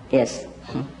 Yes.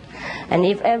 And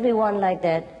if everyone like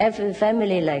that, every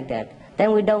family like that,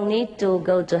 then we don't need to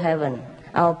go to heaven.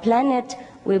 Our planet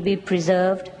will be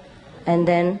preserved, and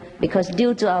then, because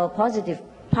due to our positive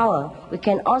power, we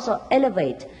can also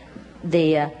elevate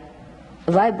the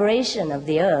vibration of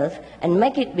the earth and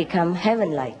make it become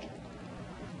heaven-like.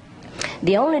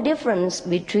 The only difference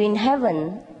between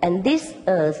heaven and this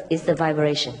earth is the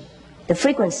vibration, the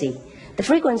frequency. The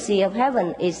frequency of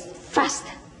heaven is fast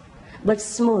but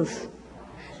smooth.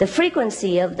 The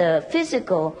frequency of the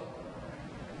physical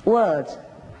world,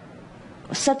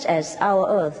 such as our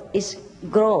earth, is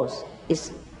gross,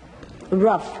 is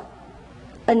rough,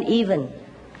 uneven.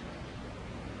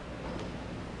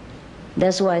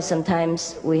 That's why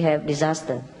sometimes we have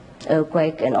disaster,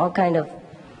 earthquake, and all kind of,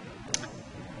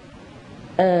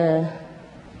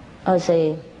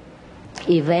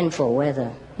 eventful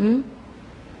weather.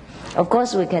 Of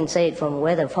course, we can say it from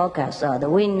weather forecast, the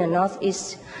wind in the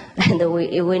northeast, and the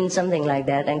wind something like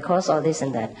that, and cause all this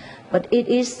and that. But it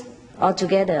is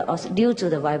altogether due to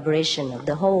the vibration of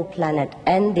the whole planet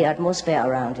and the atmosphere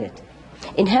around it.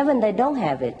 In heaven, they don't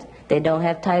have it. They don't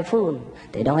have typhoon.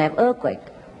 They don't have earthquake.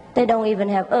 They don't even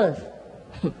have earth.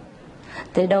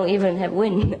 They don't even have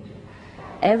wind.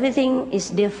 Everything is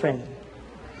different.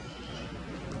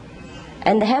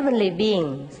 And the heavenly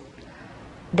beings,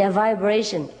 their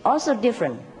vibration also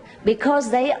different.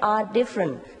 Because they are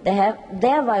different, they have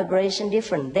their vibration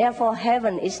different. Therefore,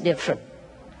 heaven is different.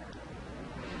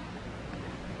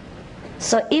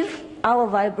 So if our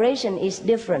vibration is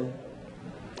different,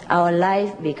 our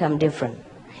life becomes different,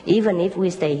 even if we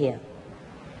stay here.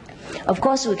 Of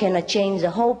course, we cannot change the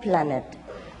whole planet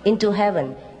into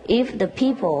heaven if the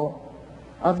people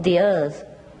of the earth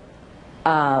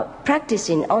are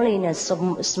practicing only in a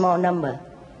small number.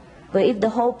 But if the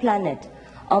whole planet,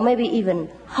 or maybe even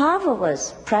half of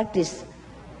us, practice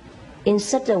in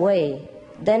such a way,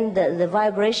 then the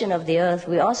vibration of the earth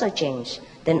will also change.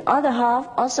 Then other half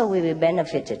also will be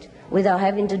benefited without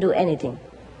having to do anything.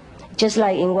 Just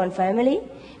like in one family,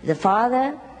 the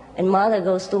father and mother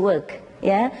goes to work,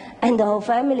 and the whole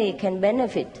family can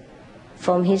benefit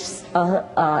from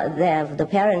the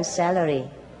parents' salary.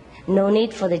 No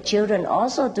need for the children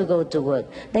also to go to work.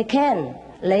 They can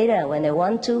later when they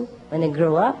want to, when they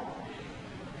grow up,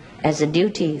 as a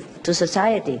duty to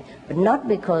society, but not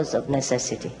because of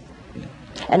necessity.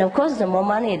 And of course, the more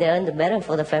money they earn, the better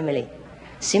for the family.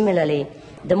 Similarly,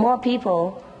 the more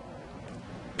people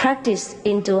practice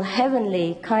into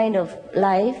heavenly kind of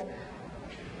life,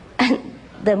 and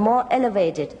the more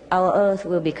elevated our earth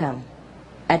will become.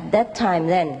 At that time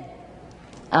then,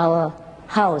 our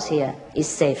house here is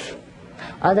safe.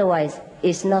 Otherwise,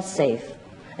 it's not safe.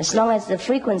 As long as the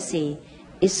frequency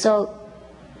is so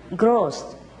gross,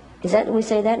 is that we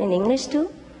say that in English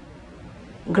too?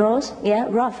 Gross? Yeah,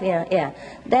 rough, yeah.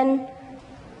 Then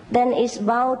it's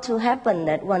bound to happen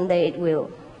that one day it will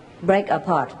break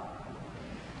apart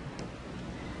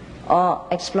or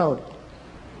explode.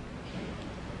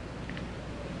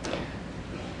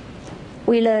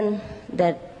 We learn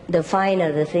that the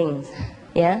finer the things,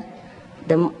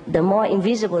 the more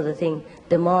invisible the thing,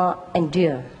 the more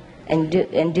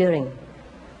enduring.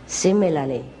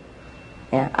 Similarly,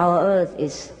 our earth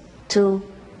is too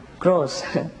gross,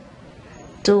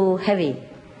 too heavy,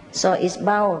 so it's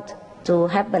bound to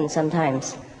happen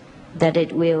sometimes that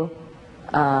it will,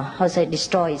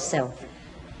 destroy itself.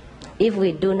 If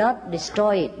we do not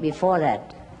destroy it before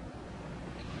that,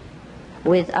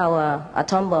 with our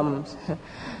atom bombs,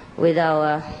 with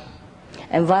our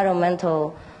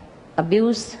environmental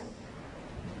abuse,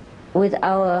 with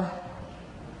our,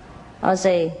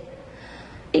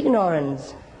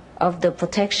 ignorance of the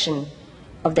protection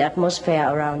of the atmosphere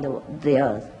around the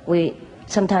earth, we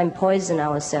sometimes poison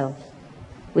ourselves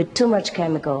with too much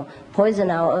chemical,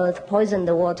 poison our earth, poison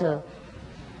the water,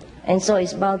 and so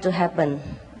it's bound to happen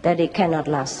that it cannot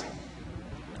last.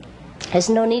 There's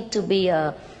no need to be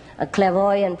a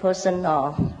clairvoyant person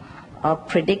or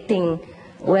predicting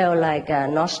well like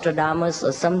Nostradamus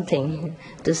or something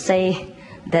to say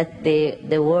that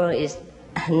the world is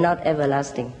not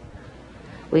everlasting.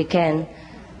 We can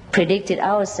predict it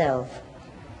ourselves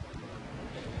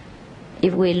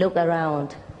if we look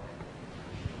around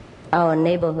our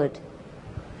neighborhood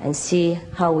and see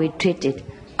how we treated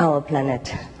our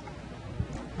planet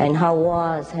and how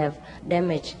wars have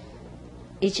damaged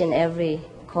each and every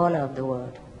corner of the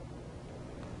world,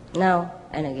 now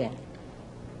and again.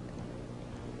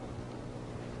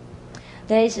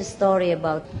 There is a story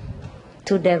about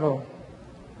two devils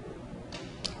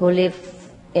who live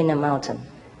in a mountain.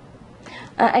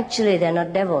 Actually, they're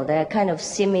not devils, they're kind of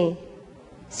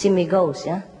semi-ghosts,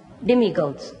 yeah?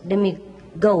 Demigods,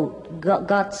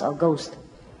 gods or ghosts,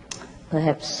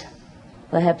 perhaps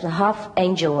half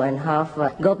angel and half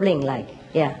goblin-like,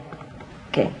 yeah,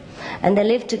 okay. And they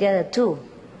live together too.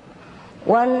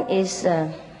 One is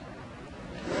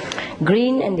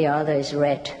green and the other is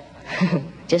red,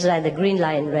 just like the green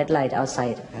light and red light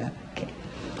outside. Okay.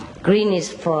 Green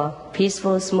is for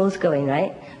peaceful, smooth going,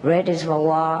 right? Red is for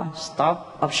war,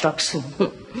 stop, obstruction.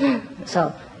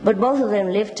 So, but both of them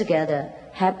live together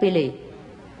happily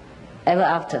ever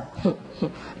after,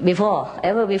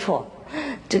 ever before,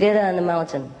 together on the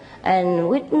mountain, and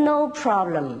with no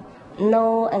problem,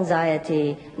 no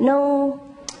anxiety, no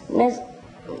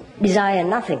desire,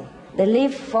 nothing. They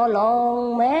live for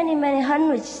long, many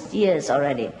hundreds years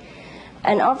already.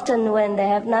 And often when they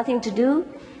have nothing to do,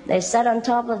 they sat on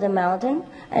top of the mountain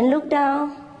and look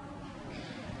down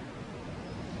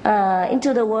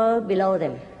into the world below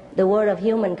them, the world of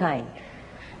humankind.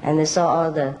 And they saw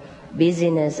all the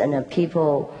busyness and the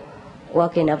people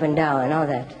walking up and down and all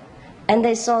that. And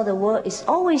they saw the world is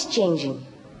always changing.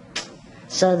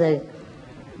 So the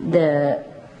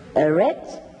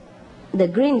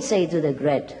green say to the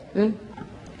red,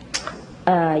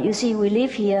 you see, we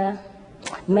live here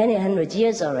many hundred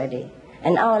years already,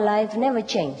 and our life never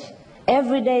changed.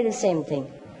 Every day the same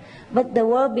thing. But the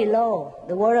world below,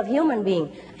 the world of human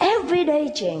being, every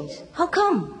day change. How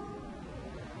come?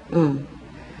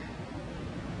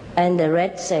 And the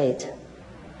red said,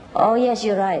 oh yes,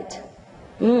 you're right.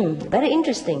 Very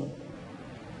interesting.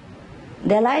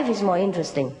 Their life is more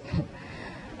interesting.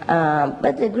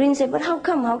 But the green said, but how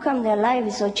come? How come their life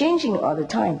is so changing all the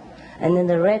time? And then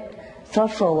the red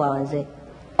thought for a while and said,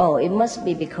 oh, it must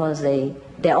be because they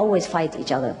always fight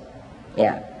each other.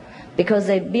 Yeah. Because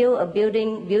they build a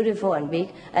building beautiful and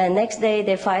big, and next day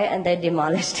they fight and they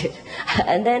demolished it.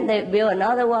 And then they build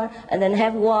another one, and then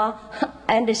have war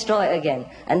and destroy again.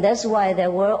 And that's why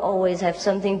the world always have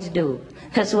something to do.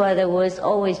 That's why the world is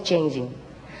always changing.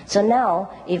 So now,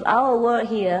 if our world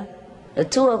here, the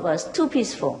two of us, too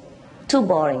peaceful, too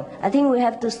boring, I think we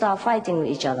have to start fighting with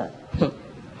each other.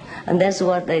 And that's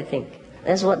what they think.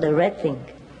 That's what the red think.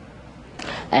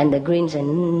 And the green say,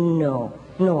 no,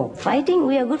 fighting,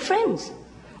 we are good friends.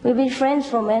 We've been friends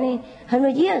for many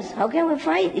hundred years. How can we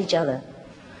fight each other?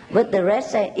 But the red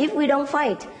say, if we don't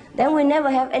fight, then we never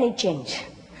have any change.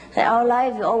 Our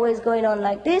life is always going on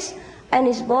like this, and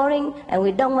it's boring, and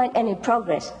we don't make any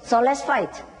progress. So let's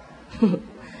fight.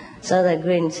 So the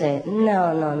green say,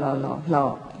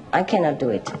 no, I cannot do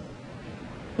it.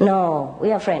 No,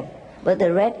 we are friends. But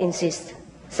the red insists,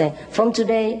 say, from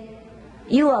today,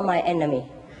 you are my enemy.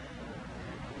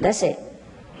 That's it.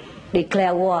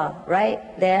 Declare war right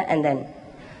there and then.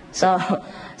 So,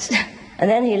 and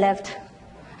then he left.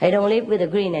 He don't live with the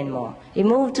green anymore. He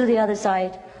moved to the other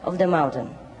side of the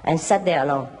mountain and sat there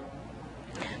alone.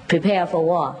 Prepare for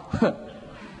war.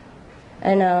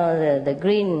 And the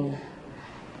green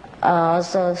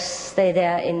also stayed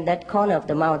there in that corner of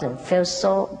the mountain, felt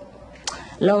so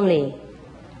lonely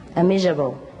and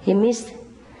miserable. He missed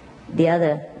the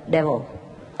other devil,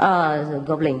 the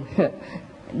goblin,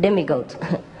 demigod.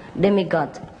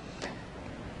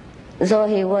 So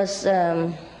he was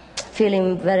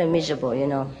feeling very miserable, you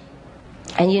know.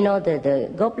 And you know the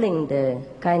goblin, the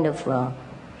kind of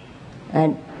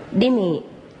demi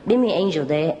angel,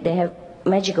 they have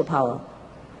magical power.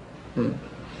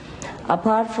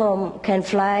 Apart from can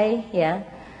fly, yeah,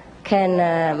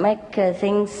 can make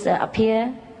things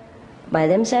appear by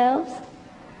themselves,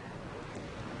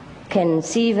 can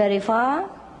see very far,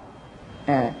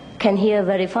 can hear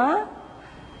very far.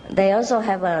 They also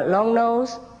have a long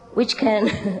nose, which can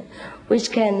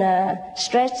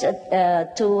stretch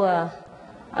to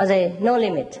no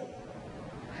limit.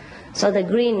 So the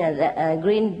green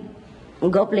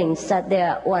goblin sat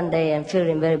there one day and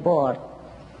feeling very bored.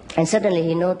 And suddenly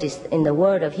he noticed in the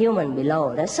world of human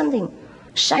below, there's something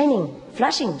shining,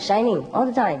 flashing, shining all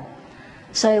the time.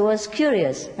 So he was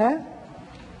curious,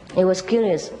 He was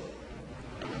curious.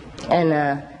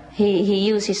 And he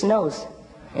used his nose.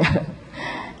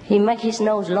 He made his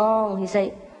nose long. He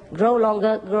said, grow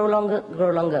longer, grow longer,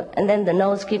 grow longer. And then the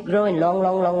nose keep growing long,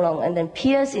 long, long, long, and then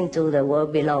pierce into the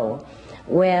world below,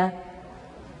 where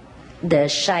the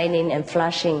shining and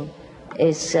flashing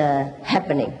is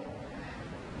happening.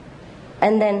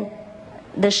 And then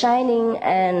the shining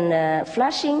and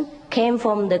flashing came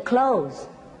from the clothes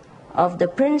of the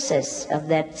princess of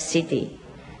that city.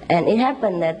 And it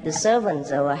happened that the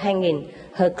servants were hanging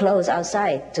her clothes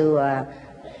outside to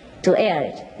air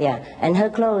it. Yeah. And her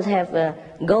clothes have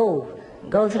gold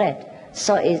thread.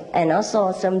 So and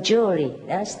also some jewelry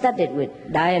studded with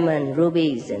diamond,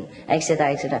 rubies, and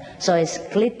etc., etc. So it's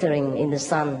glittering in the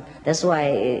sun. That's why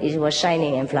it was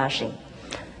shining and flashing.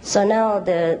 So now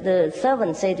the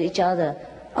servants say to each other,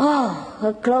 oh,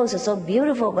 her clothes are so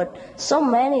beautiful, but so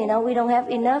many, now we don't have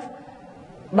enough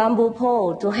bamboo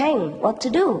pole to hang. What to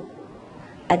do?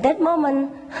 At that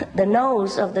moment, the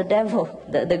nose of the devil,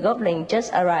 the goblin,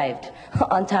 just arrived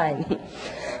on time.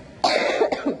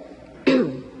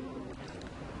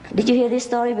 Did you hear this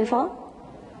story before?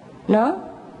 No?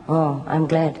 Oh, I'm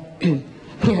glad.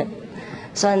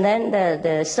 So and then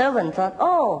the servant thought,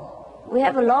 oh, we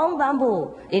have a long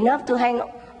bamboo, enough to hang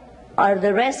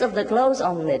the rest of the clothes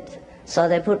on it. So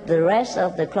they put the rest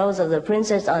of the clothes of the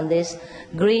princess on this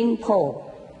green pole.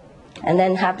 And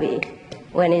then happy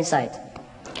went inside.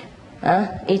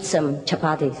 Eat some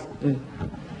chapatis.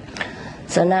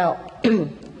 So now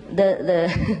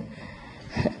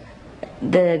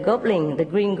the goblin, the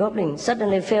green goblin,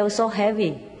 suddenly felt so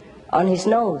heavy on his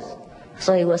nose.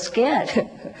 So he was scared.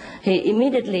 He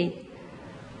immediately,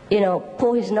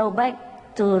 pulled his nose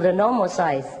back to the normal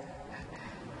size.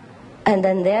 And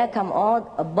then there come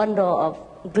all a bundle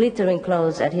of glittering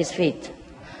clothes at his feet.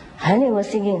 And he was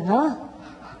thinking,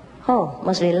 oh,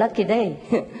 must be a lucky day.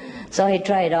 So he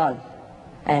tried on.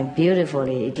 And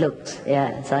beautifully it looked.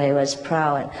 Yeah. So he was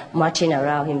proud and marching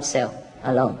around himself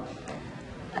alone.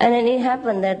 And then it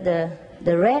happened that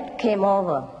the rat came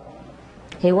over.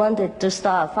 He wanted to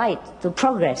start a fight, to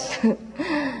progress.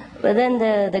 But then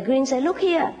the green said, look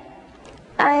here,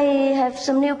 I have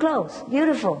some new clothes,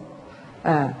 beautiful.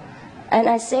 And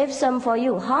I saved some for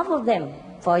you, half of them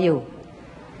for you.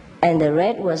 And the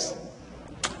rat was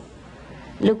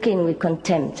looking with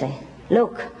contempt.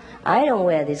 Look, I don't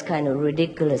wear these kind of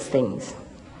ridiculous things.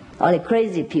 Only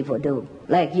crazy people do,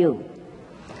 like you.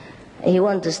 He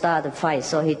wanted to start a fight,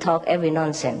 so he talked every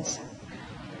nonsense.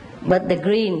 But the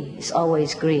green is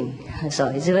always green, so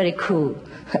it's very cool.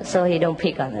 So he don't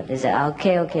pick on it. He said,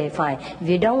 okay, fine. If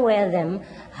you don't wear them,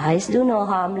 I do no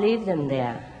harm, leave them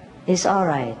there. It's all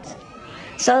right.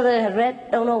 So the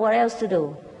rat don't know what else to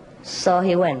do. So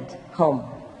he went home.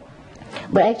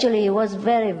 But actually he was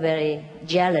very, very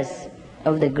jealous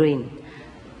of the green.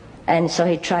 And so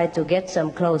he tried to get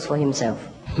some clothes for himself.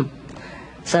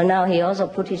 So now he also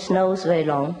put his nose very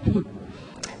long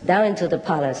down into the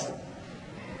palace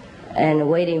and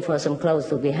waiting for some clothes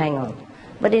to be hung on.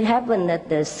 But it happened that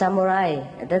the samurai,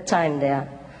 at that time they are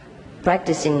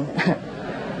practicing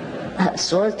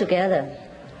swords together.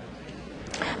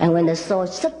 And when they saw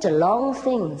such a long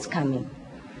thing coming,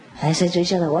 they said to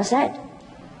each other, what's that?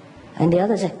 And the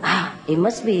other said, it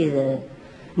must be the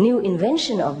new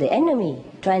invention of the enemy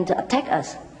trying to attack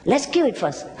us. Let's kill it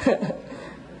first.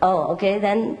 Oh, okay,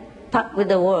 then pack with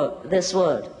the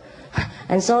sword.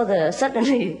 And so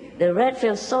suddenly the rat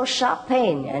felt so sharp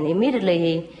pain, and immediately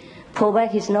he pulled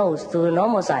back his nose to the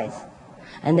normal size.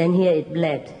 And then here it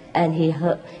bled, and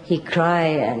he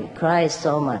cried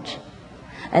so much.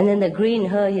 And then the green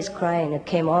heard his crying and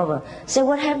came over. Said,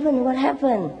 what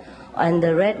happened? And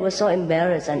the rat was so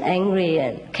embarrassed and angry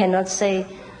and cannot say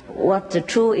what the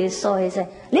truth is. So he said,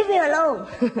 leave me alone.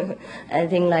 And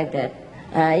things like that.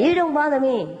 You don't bother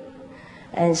me.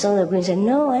 And so the queen said,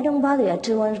 no, I don't bother you. I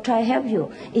just want to try to help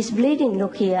you. It's bleeding.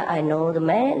 Look here, I know the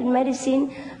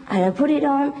medicine. And I put it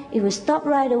on. It will stop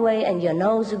right away, and your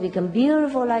nose will become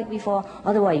beautiful like before.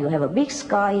 Otherwise, you have a big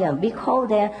scar here, a big hole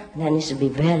there, and then it will be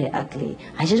very ugly.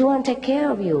 I just want to take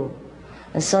care of you.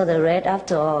 And so the rat,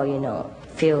 after all,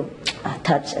 feel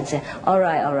touched and said, all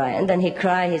right. And then he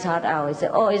cried his heart out. He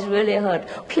said, oh, it's really hurt.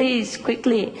 Please,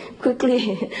 quickly,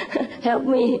 help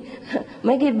me.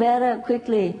 Make it better,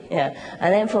 quickly. Yeah.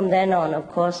 And then from then on, of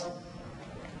course,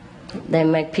 they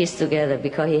make peace together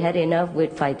because he had enough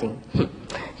with fighting.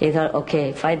 He thought,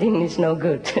 okay, fighting is no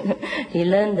good. He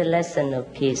learned the lesson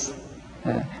of peace.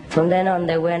 From then on,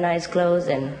 they wear nice clothes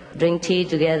and drink tea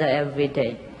together every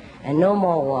day. And no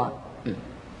more war.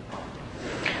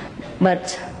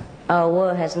 But our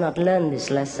world has not learned this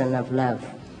lesson of love.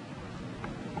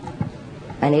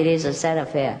 And it is a sad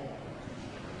affair.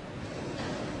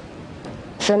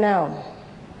 So now,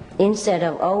 instead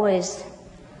of always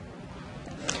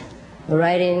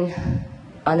writing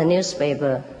on the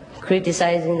newspaper,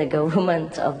 criticizing the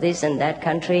government of this and that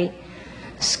country,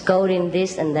 scolding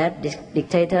this and that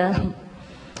dictator,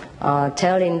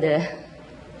 telling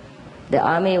the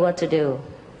army what to do,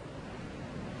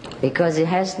 because it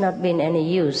has not been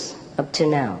any use up to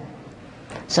now.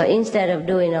 So instead of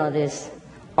doing all this,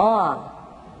 or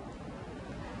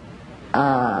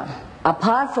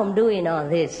apart from doing all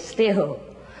this, still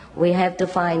we have to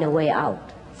find a way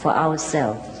out for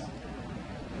ourselves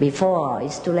before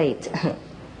it's too late.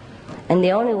 And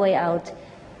the only way out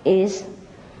is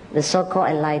the so-called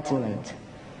enlightenment.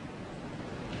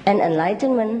 And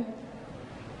enlightenment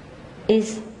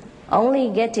is only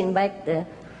getting back the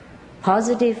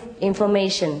positive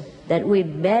information that we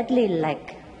badly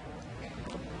lack.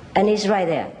 And it's right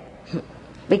there.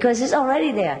 Because it's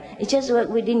already there. It's just that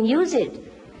we didn't use it.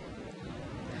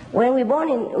 When we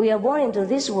are born into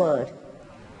this world,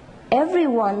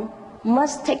 everyone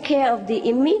must take care of the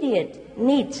immediate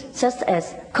needs, such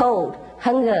as cold,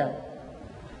 hunger,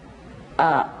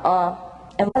 or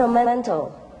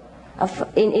environmental,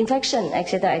 infection,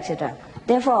 etc., etc.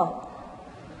 Therefore,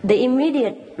 the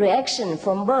immediate reaction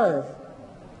from birth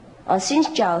or since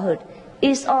childhood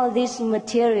is all this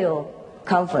material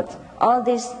comfort, all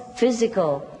this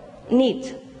physical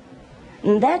need.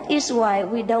 And that is why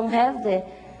we don't have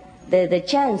the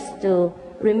chance to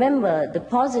remember the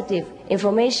positive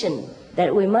information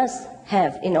that we must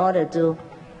have in order to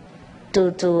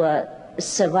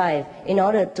survive, in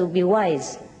order to be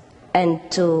wise and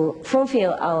to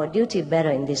fulfill our duty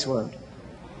better in this world.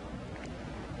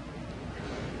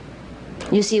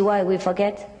 You see why we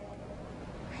forget?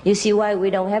 You see why we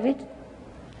don't have it?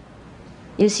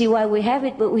 You see why we have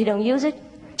it but we don't use it?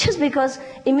 Just because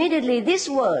immediately this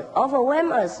world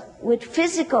overwhelms us with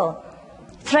physical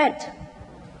threat.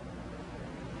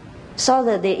 So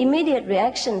that the immediate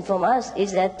reaction from us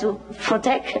is that to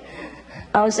protect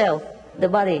ourselves, the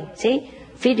body. See?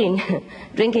 Feeding,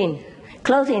 drinking,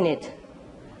 clothing it,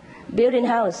 building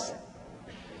house,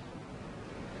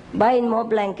 buying more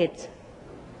blankets.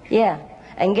 Yeah.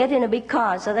 And getting a big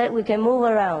car so that we can move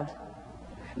around.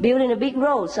 Building a big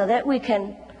road so that we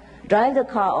can drive the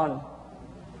car on,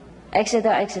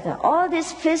 etc., etc. All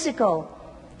this physical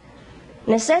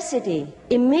necessity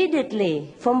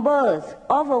immediately from birth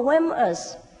overwhelm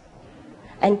us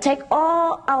and take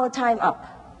all our time up.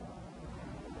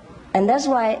 And that's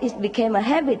why it became a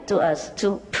habit to us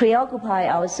to preoccupy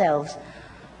ourselves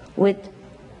with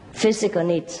physical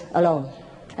needs alone.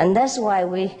 And that's why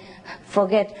we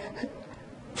forget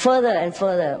further and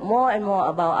further, more and more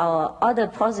about our other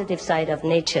positive side of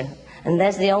nature. And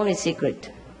that's the only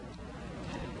secret.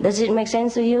 Does it make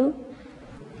sense to you?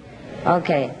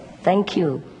 Okay, thank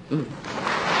you.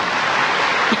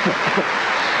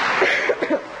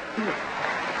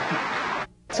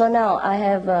 So now I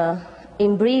have,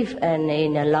 in brief and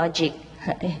in a logic,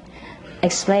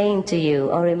 explain to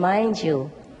you or remind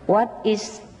you what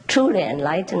is truly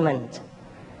enlightenment.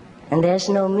 And there's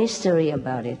no mystery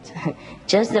about it.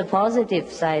 Just the positive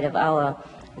side of our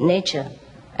nature.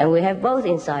 And we have both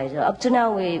inside. So up to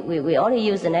now, we only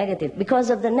use the negative. Because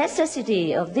of the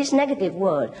necessity of this negative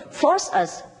world, force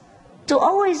us to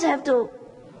always have to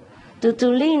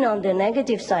lean on the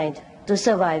negative side to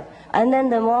survive. And then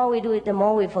the more we do it, the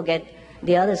more we forget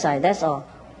the other side. That's all.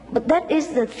 But that is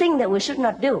the thing that we should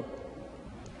not do.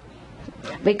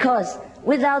 Because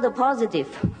without the positive,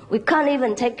 we can't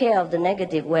even take care of the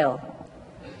negative well.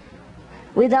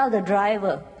 Without the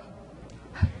driver,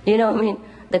 you know what I mean?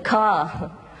 The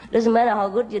car, doesn't matter how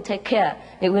good you take care,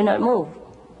 it will not move.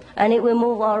 And it will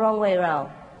move all wrong way around,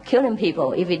 killing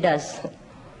people if it does.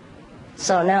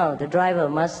 So now the driver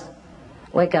must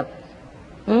wake up.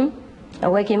 And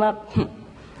wake him up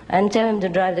and tell him to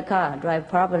drive the car, drive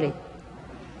properly.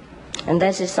 And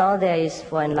that is all there is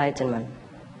for enlightenment.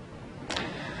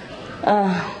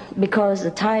 Because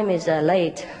the time is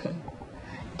late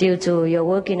due to your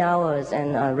working hours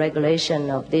and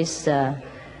regulation of this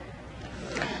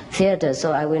theater,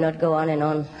 so I will not go on and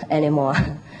on anymore.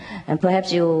 And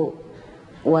perhaps you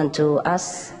want to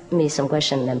ask me some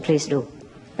questions, then please do.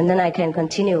 And then I can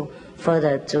continue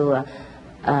further to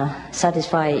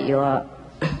satisfy your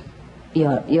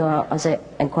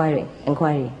inquiry.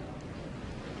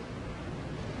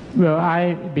 Will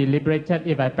I be liberated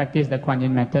if I practice the Kuan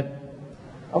Yin method?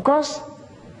 Of course.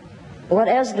 What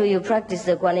else do you practice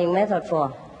the Kuan Yin method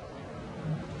for?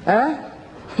 Huh?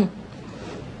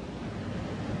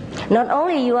 Not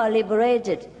only you are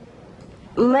liberated,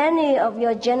 many of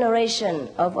your generation,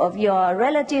 of your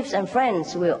relatives and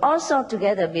friends will also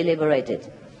together be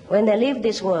liberated when they leave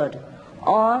this world,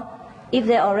 or if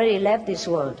they already left this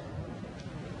world.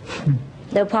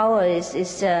 The power is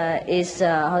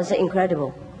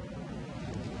incredible.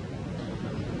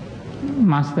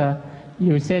 Master,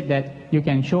 you said that you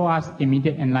can show us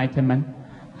immediate enlightenment.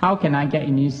 How can I get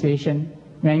initiation?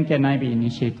 When can I be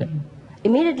initiated?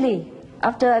 Immediately,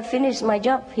 after I finish my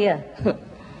job here.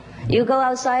 You go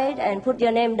outside and put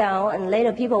your name down, and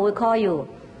later people will call you.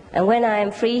 And when I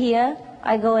am free here,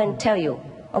 I go and tell you,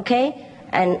 okay?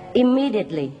 And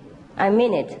immediately, I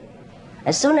mean it.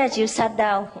 As soon as you sat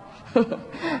down,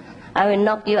 I will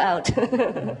knock you out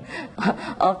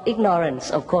of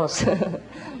ignorance, of course.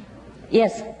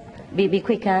 Yes, be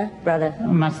quick, huh, brother?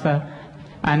 Master,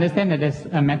 I understand that there's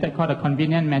a method called a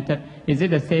convenient method. Is it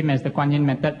the same as the Kuan Yin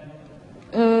method?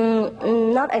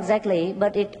 Not exactly,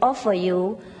 but it offers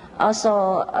you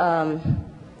also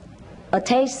a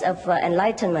taste of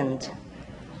enlightenment.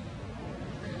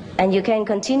 And you can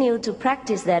continue to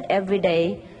practice that every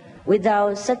day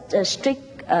without such a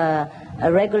strict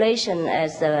a regulation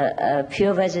as a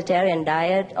pure vegetarian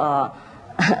diet or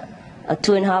a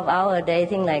 2.5 hour a day,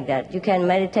 thing like that. You can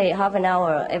meditate half an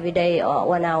hour every day or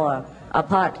 1 hour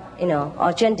apart,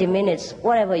 or 20 minutes,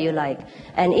 whatever you like,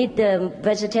 and eat the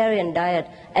vegetarian diet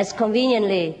as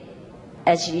conveniently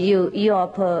as your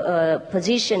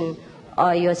position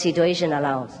or your situation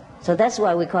allows. So that's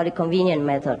why we call it convenient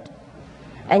method.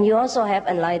 And you also have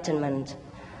enlightenment.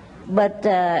 But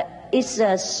it's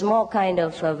a small kind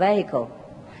of vehicle.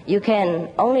 You can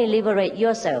only liberate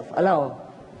yourself alone.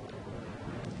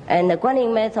 And the Kuan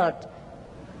Yin method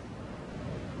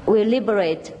will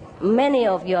liberate many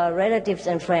of your relatives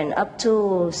and friends, up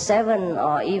to 7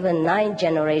 or even 9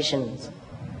 generations.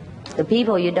 The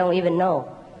people you don't even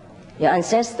know, your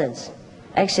ancestors,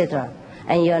 etc.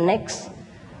 And your next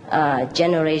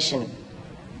generation,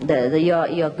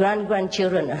 your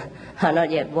grandchildren are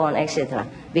not yet born, etc.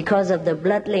 Because of the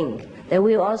blood link, they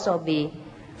will also be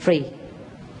free.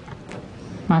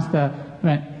 Master,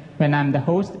 when I'm the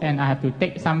host and I have to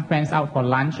take some friends out for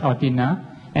lunch or dinner,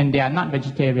 and they are not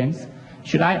vegetarians,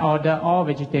 should I order all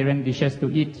vegetarian dishes to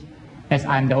eat, as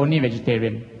I'm the only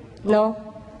vegetarian? No.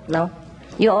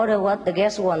 You order what the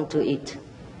guests want to eat.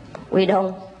 We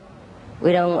don't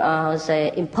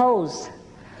impose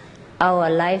our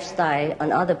lifestyle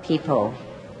on other people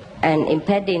and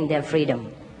impeding their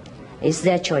freedom. It's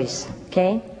their choice,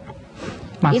 okay?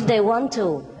 Master. If they want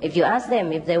to, if you ask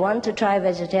them if they want to try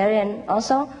vegetarian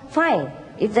also, fine.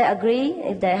 If they agree,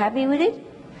 if they're happy with it,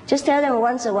 just tell them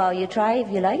once in a while you try. If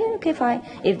you like it, okay, fine.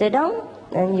 If they don't,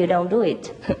 then you don't do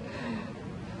it.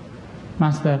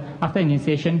 Master, after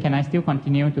initiation, can I still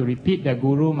continue to repeat the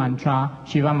Guru mantra,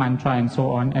 Shiva mantra, and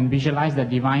so on, and visualize the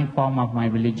divine form of my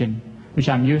religion, which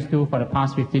I'm used to for the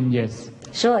past 15 years?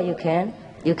 Sure, you can.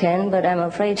 You can, but I'm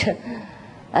afraid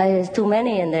it's too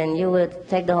many, and then you will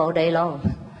take the whole day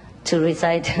long to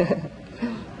recite.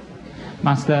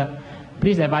 Master,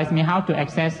 please advise me how to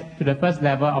access to the first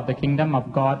level of the kingdom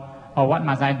of God, or what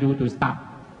must I do to start?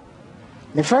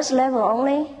 The first level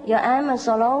only? Your arm and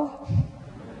so low?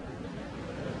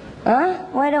 Huh?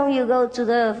 Why don't you go to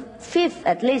the 5th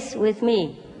at least with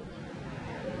me?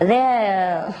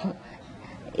 There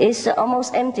it's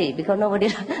almost empty because nobody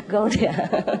go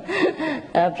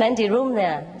there. Plenty room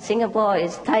there. Singapore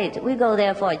is tight. We go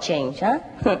there for a change, huh?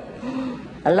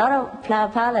 A lot of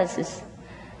palaces,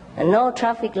 no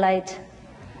traffic light,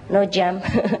 no jam.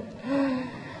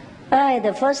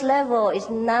 The first level is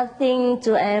nothing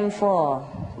to aim for,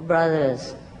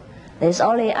 brothers. There's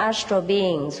only astral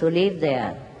beings who live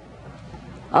there.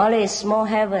 Only small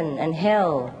heaven and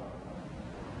hell.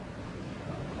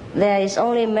 There is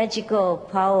only magical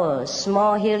power,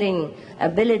 small healing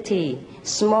ability,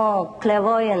 small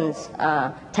clairvoyance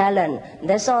talent.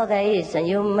 That's all there is. And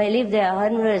you may live there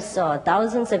hundreds or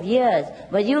thousands of years,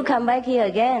 but you come back here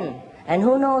again. And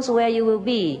who knows where you will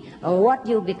be and what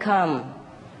you become.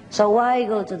 So why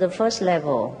go to the first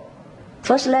level?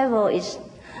 First level is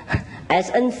as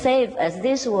unsafe as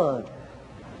this world.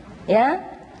 Yeah?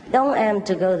 Don't aim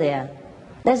to go there.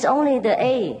 That's only the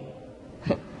A.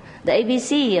 The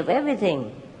ABC of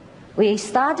everything. We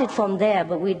started from there,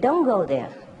 but we don't go there.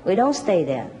 We don't stay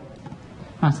there.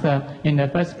 Master, in the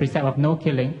first precept of no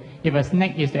killing, if a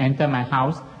snake is to enter my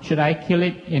house, should I kill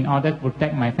it in order to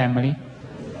protect my family?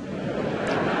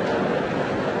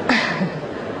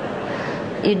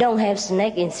 You don't have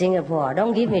snake in Singapore.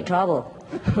 Don't give me trouble.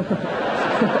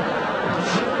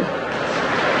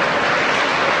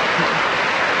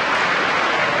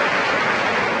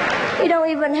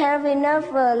 have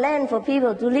enough land for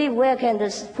people to live, where can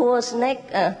this poor snake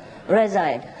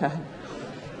reside?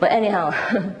 But anyhow,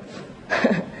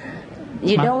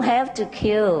 you don't have to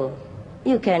kill.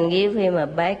 You can give him a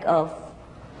bag of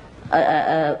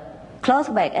a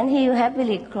cloth bag, and he will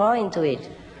happily crawl into it.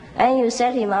 And you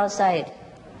set him outside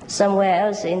somewhere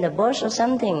else in the bush or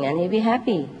something, and he'll be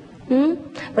happy.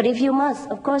 But if you must,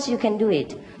 of course you can do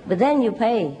it. But then you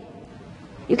pay.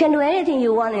 You can do anything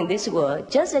you want in this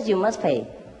world, just as you must pay.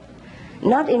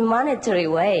 Not in monetary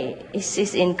way.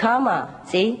 It's in karma.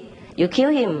 See, you kill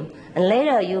him, and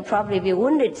later you'll probably be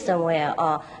wounded somewhere,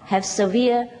 or have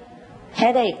severe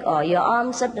headache, or your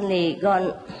arm suddenly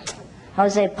gone,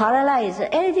 paralyzed,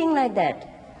 anything like that.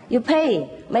 You pay,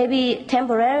 maybe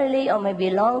temporarily or maybe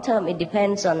long term. It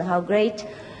depends on how great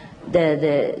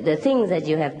the things that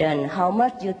you have done, how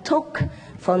much you took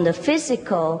from the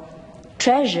physical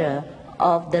treasure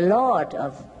of the Lord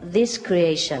of this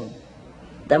creation.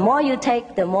 The more you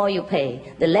take, the more you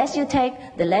pay. The less you take,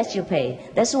 the less you pay.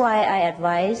 That's why I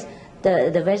advise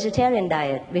the vegetarian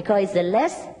diet, because it's the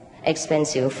less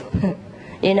expensive.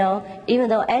 Even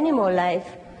though animal life,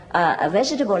 a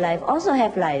vegetable life also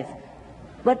have life,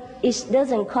 but it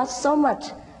doesn't cost so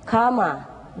much. Karma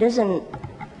doesn't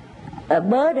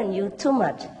burden you too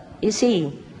much. You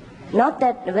see, not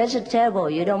that vegetable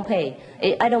you don't pay.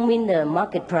 I don't mean the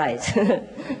market price.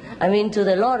 I mean to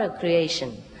the Lord of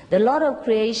creation. The Lord of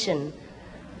creation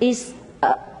is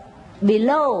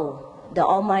below the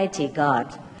Almighty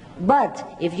God.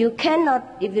 But if you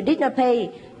did not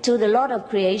pay to the Lord of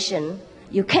creation,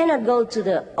 you cannot go to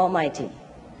the Almighty.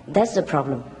 That's the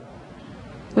problem.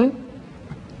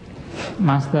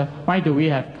 Master, why do we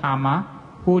have karma?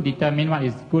 Who determine what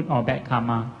is good or bad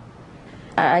karma?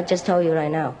 I just told you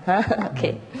right now.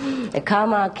 Okay. The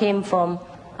karma came from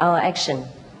our action.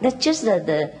 That's just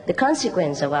the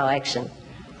consequence of our action.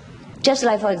 Just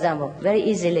like, for example, very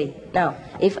easily. Now,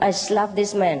 if I slap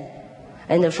this man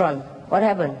in the front, what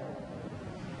happened?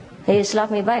 He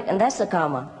slapped me back, and that's the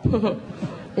karma.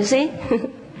 You see?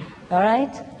 All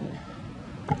right?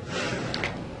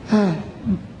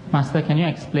 Master, can you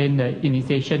explain the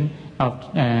initiation of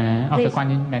the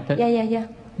Kuan Yin method? Yeah.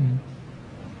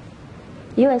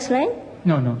 You explain?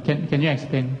 No. Can you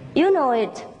explain? You know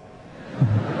it.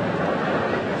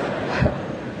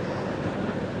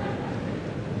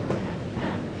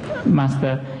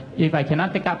 Master, if I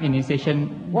cannot take up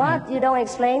initiation... What? You don't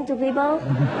explain to people?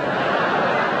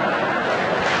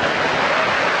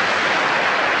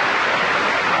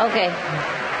 Okay.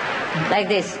 Like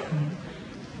this.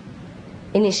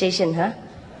 Initiation, huh?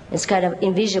 It's kind of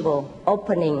invisible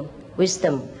opening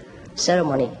wisdom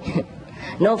ceremony.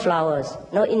 No flowers,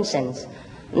 no incense,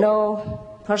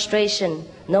 no prostration,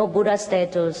 no Buddha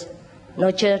statues,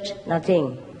 no church,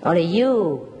 nothing. Only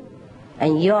you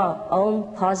and your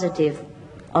own positive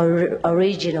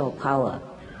original power.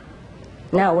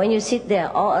 Now, when you sit there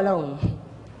all alone,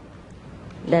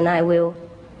 then I will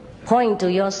point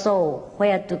to your soul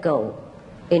where to go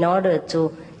in order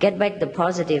to get back the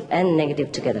positive and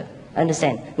negative together.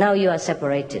 Understand? Now you are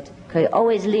separated. Okay?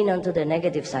 Always lean onto the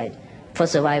negative side for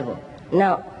survival.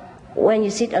 Now, when you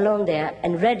sit alone there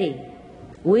and ready,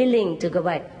 willing to go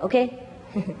back, okay?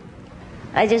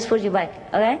 I just put you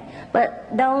back, okay?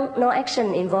 But no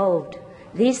action involved.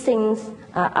 These things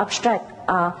are abstract,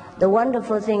 are the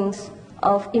wonderful things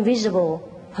of invisible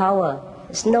power.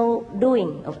 There's no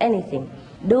doing of anything.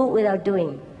 Do without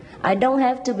doing. I don't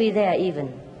have to be there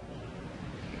even.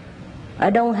 I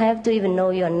don't have to even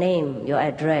know your name, your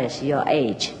address, your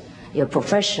age, your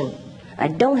profession. I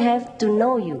don't have to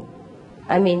know you.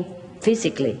 I mean,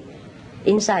 physically.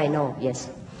 Inside, no, yes.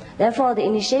 Therefore, the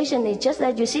initiation is just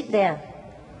that you sit there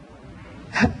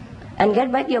and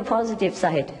get back your positive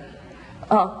side.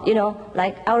 Or,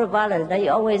 like out of balance, now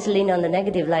you always lean on the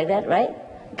negative like that, right?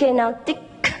 Okay, now tick,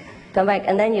 come back,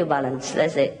 and then you balance,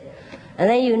 that's it. And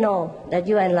then you know that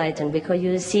you are enlightened because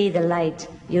you see the light.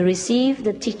 You receive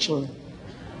the teaching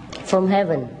from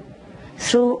heaven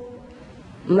through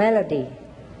melody.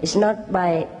 It's not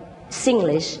by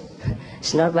Singlish,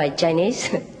 it's not by Chinese,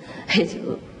 it's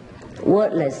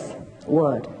wordless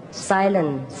word,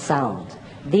 silent sound.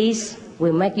 These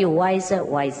will make you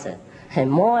wiser,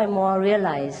 and more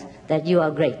realize that you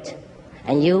are great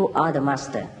and you are the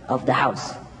master of the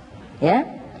house.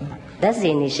 Yeah? That's the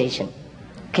initiation.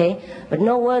 Okay? But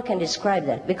no word can describe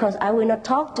that because I will not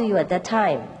talk to you at that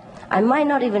time. I might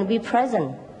not even be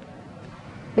present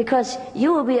because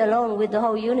you will be alone with the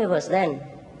whole universe then,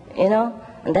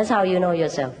 and that's how you know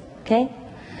yourself. Okay?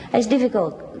 It's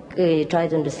difficult to try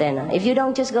to understand. If you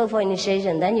don't just go for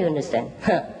initiation, then you understand.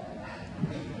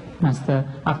 Master,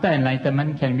 after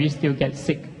enlightenment, can we still get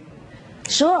sick?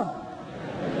 Sure.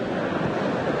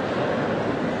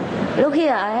 Look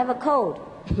here, I have a cold.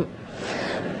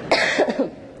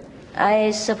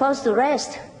 I supposed to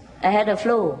rest. I had a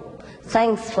flu.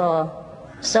 Thanks for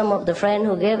some of the friends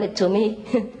who gave it to me.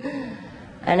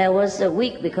 And I was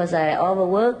weak because I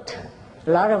overworked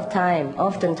a lot of time,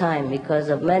 often time, because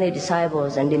of many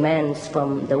disciples and demands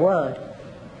from the world.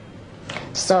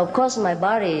 So of course my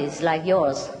body is like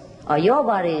yours, or your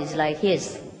body is like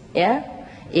his. Yeah?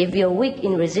 If you're weak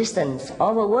in resistance,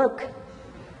 overwork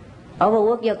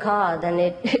your car, then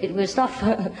it will stop.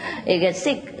 It gets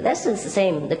sick. That's the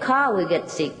same. The car will get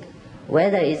sick.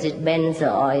 Whether is it Benz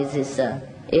or is it,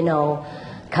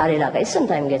 Cadillac, it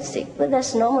sometimes gets sick. But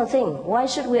that's a normal thing. Why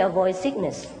should we avoid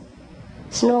sickness?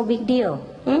 It's no big deal.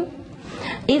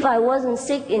 If I wasn't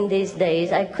sick in these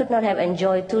days, I could not have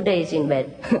enjoyed 2 days in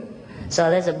bed. So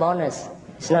that's a bonus.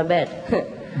 It's not bad.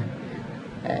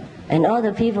 And all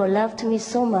the people loved me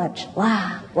so much.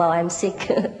 Wow, while I'm sick.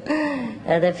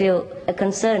 They feel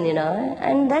concerned,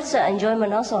 and that's an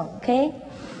enjoyment also, okay?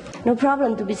 No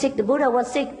problem to be sick. The Buddha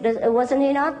was sick, wasn't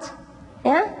he not?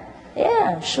 Yeah?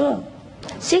 Yeah, sure.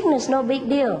 Sickness, no big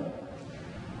deal.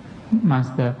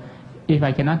 Master, if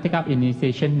I cannot take up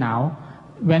initiation now,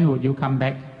 when would you come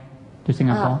back to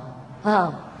Singapore?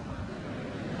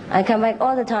 I come back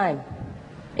all the time,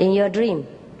 in your dream.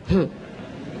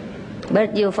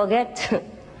 But you forget.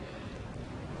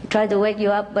 Try to wake you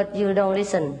up, but you don't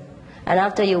listen. And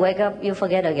after you wake up, you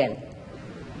forget again.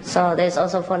 So there's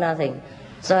also for nothing.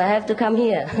 So I have to come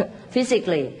here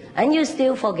physically, and you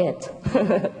still forget.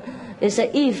 It's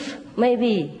a if,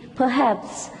 maybe,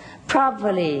 perhaps,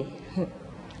 probably.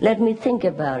 Let me think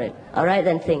about it. All right,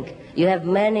 then think. You have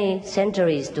many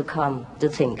centuries to come to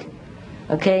think.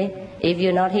 Okay? If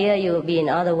you're not here, you will be in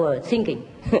other world, thinking.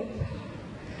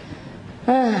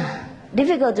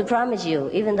 Difficult to promise you,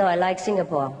 even though I like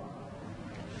Singapore.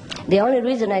 The only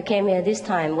reason I came here this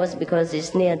time was because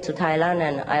it's near to Thailand,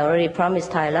 and I already promised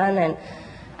Thailand,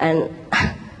 and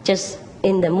just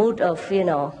in the mood of,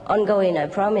 ongoing, I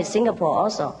promised Singapore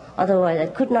also. Otherwise, I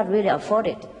could not really afford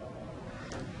it.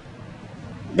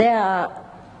 There are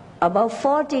about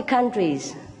 40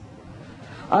 countries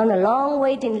on a long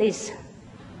waiting list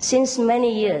since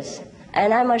many years,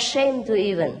 and I'm ashamed to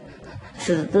even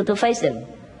to face them.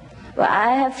 But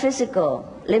I have physical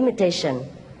limitation,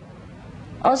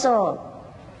 also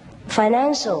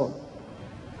financial,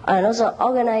 and also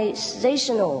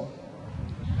organizational,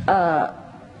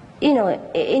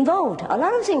 involved, a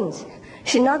lot of things.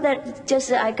 It's not that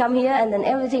just I come here and then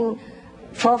everything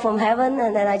fall from heaven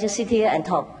and then I just sit here and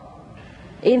talk.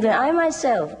 Even I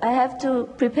myself, I have to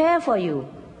prepare for you.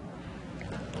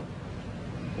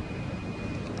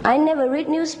 I never read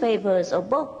newspapers or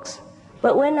books,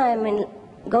 but when I'm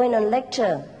going on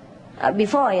lecture,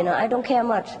 before, I don't care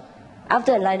much.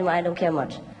 After enlightenment, I don't care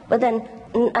much. But then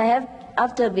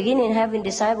after beginning having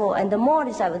disciple and the more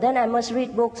disciple, then I must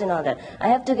read books and all that. I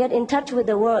have to get in touch with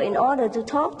the world in order to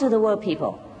talk to the world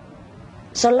people.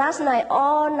 So last night,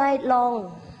 all night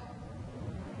long,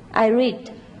 I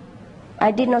read.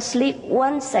 I did not sleep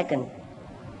 1 second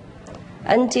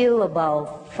until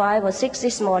about 5 or 6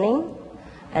 this morning,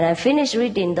 and I finished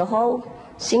reading the whole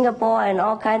Singapore and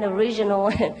all kind of regional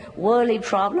and worldly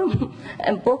problem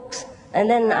and books, and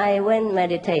then I went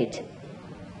meditate.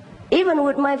 Even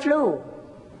with my flu,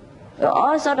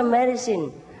 all sort of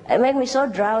medicine, it made me so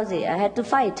drowsy. I had to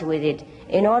fight with it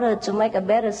in order to make a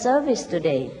better service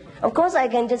today. Of course, I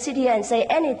can just sit here and say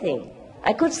anything.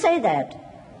 I could say that.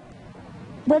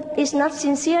 But it's not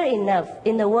sincere enough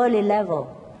in the worldly level.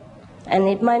 And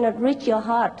it might not reach your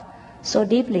heart so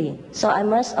deeply. So I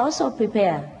must also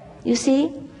prepare. You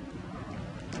see?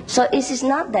 So it is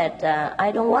not that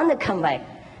I don't want to come back.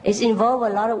 It's involved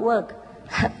a lot of work.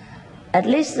 At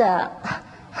least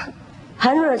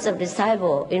hundreds of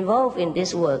disciples involved in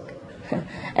this work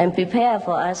and prepare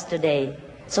for us today.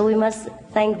 So we must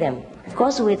thank them. Of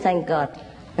course we thank God.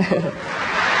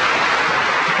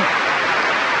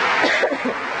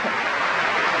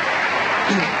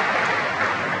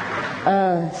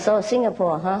 So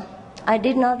Singapore, I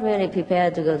did not really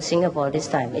prepare to go to Singapore this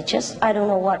time. It's just, I don't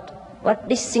know what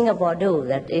this Singapore do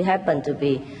that it happened to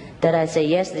be that I say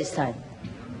yes this time.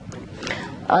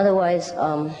 Otherwise,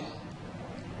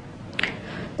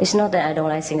 it's not that I don't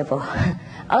like Singapore.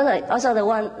 Also the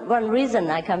one reason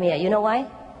I come here, you know why?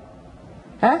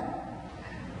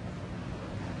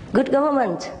 Good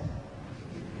government.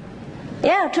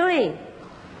 Yeah, truly.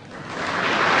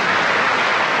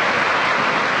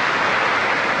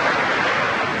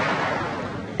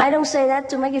 I don't say that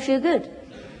to make you feel good.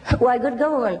 Why good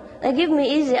government? They give me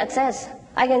easy access.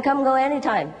 I can come go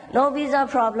anytime. No visa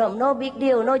problem, no big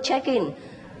deal, no check-in,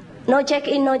 no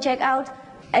check-out.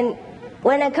 And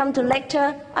when I come to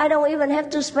lecture, I don't even have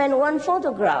to spend one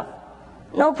photograph.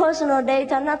 No personal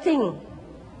data, nothing.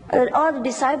 All the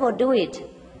disciples do it.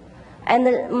 And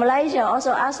Malaysia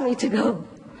also asked me to go.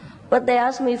 But they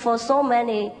asked me for so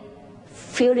many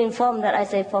fill-in form that I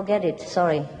say, forget it,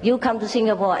 sorry. You come to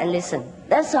Singapore and listen.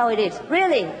 That's how it is,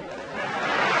 really.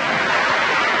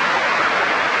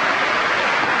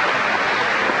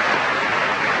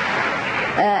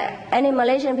 Any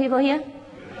Malaysian people here?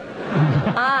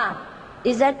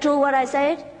 Is that true what I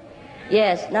said?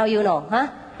 Yes, now you know,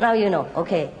 huh? Now you know,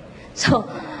 okay. So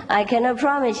I cannot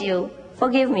promise you,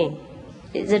 forgive me.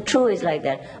 The truth is like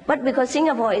that. But because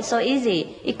Singapore is so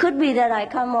easy, it could be that I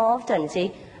come more often,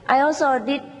 see. I also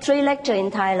did 3 lectures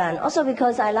in Thailand, also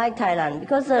because I like Thailand,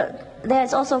 because there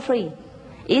it's also free.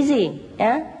 Easy,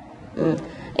 yeah?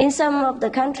 In some of the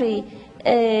country,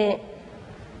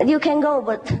 you can go,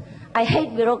 but I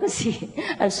hate bureaucracy.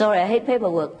 I'm sorry, I hate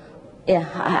paperwork. Yeah,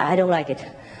 I don't like it.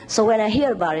 So when I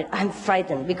hear about it, I'm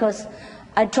frightened because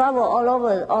I travel all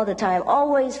over all the time,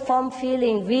 always form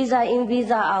filling, visa in,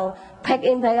 visa out, pack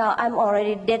in, pack out. I'm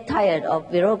already dead tired of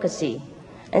bureaucracy.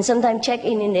 And sometimes check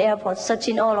in the airport,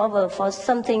 searching all over for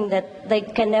something that they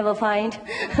can never find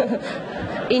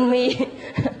in me.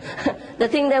 The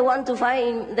thing they want to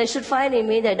find, they should find in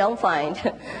me, they don't find.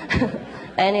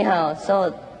 Anyhow,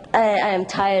 so I am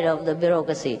tired of the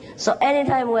bureaucracy. So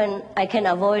anytime when I can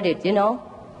avoid it, you know,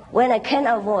 when I can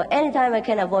avoid, anytime I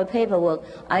can avoid paperwork,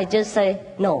 I just say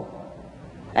no.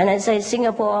 And I say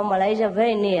Singapore or Malaysia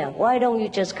very near. Why don't you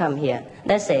just come here?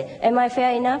 That's it. Am I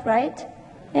fair enough, right?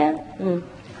 Yeah?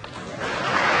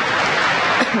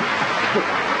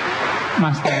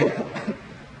 Master,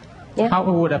 Yeah? how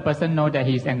would a person know that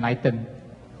he is enlightened?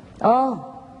 Oh.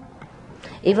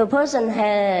 If a person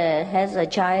has a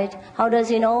child, how does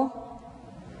he know?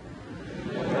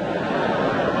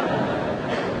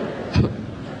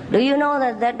 Do you know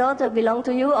that daughter belongs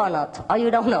to you or not? Or you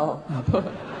don't know?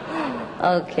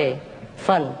 Okay,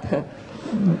 fun.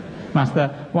 Master,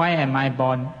 why am I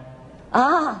born?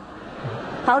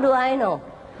 How do I know?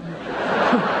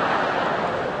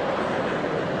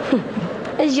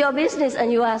 It's your business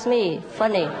and you ask me.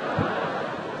 Funny.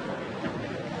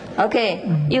 Okay,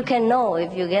 you can know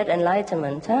if you get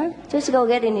enlightenment, huh? Just go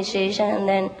get initiation and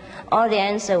then all the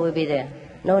answer will be there.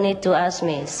 No need to ask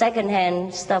me.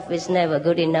 Second-hand stuff is never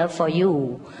good enough for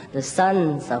you, the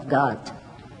sons of God.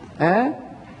 Huh?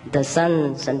 The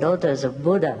sons and daughters of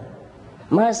Buddha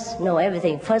must know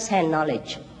everything, first-hand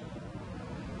knowledge.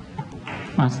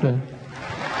 Master.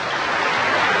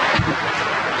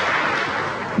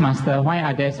 Master, why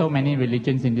are there so many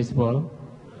religions in this world?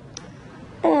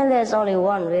 And there's only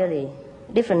one, really.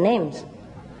 Different names.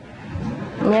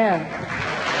 Yeah.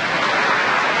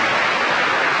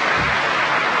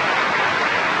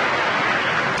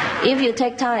 If you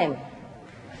take time,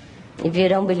 if you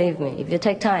don't believe me, if you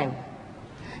take time,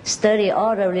 study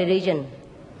all the religion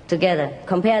together,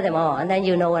 compare them all, and then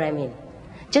you know what I mean.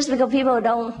 Just because people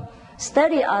don't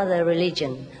study other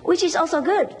religion, which is also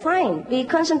good, fine. Be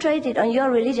concentrated on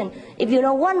your religion. If you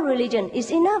know one religion,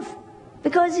 it's enough.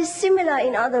 Because it's similar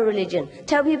in other religion.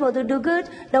 Tell people to do good,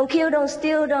 don't kill, don't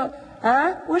steal, don't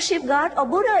worship God, or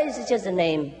Buddha is just a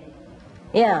name.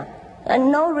 Yeah.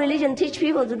 And no religion teach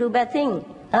people to do bad thing.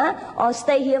 Or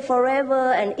stay here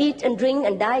forever and eat and drink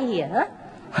and die here.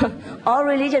 All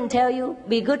religion tell you,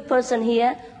 be good person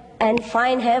here and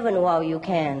find heaven while you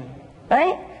can.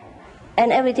 Right?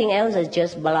 And everything else is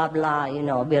just blah blah, you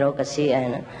know, bureaucracy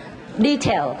and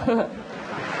detail.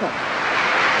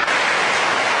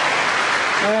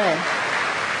 Alright.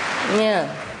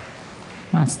 Yeah.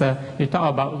 Master, you talk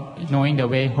about knowing the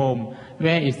way home.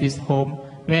 Where is this home?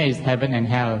 Where is heaven and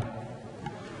hell?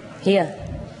 Here.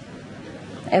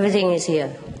 Everything is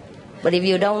here. But if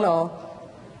you don't know,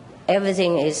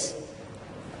 everything is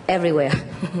everywhere.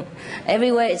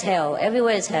 Everywhere is hell.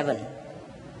 Everywhere is heaven.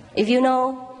 If you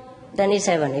know, then it's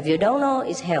heaven. If you don't know,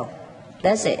 it's hell.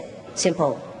 That's it.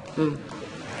 Simple.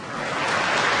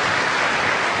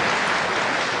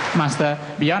 Master,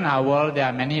 beyond our world, there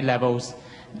are many levels.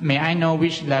 May I know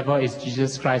which level is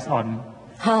Jesus Christ on?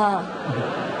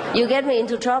 You get me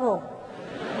into trouble.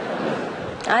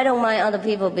 I don't mind other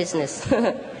people's business.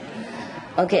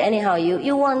 Okay, anyhow,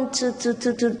 you want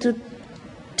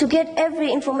to get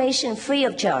every information free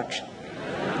of charge.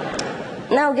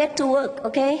 Now get to work,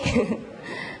 okay?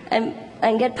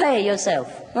 and get paid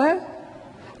yourself. Huh?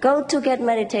 Go to get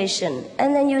meditation,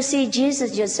 and then you see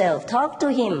Jesus yourself. Talk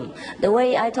to him the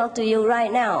way I talk to you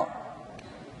right now.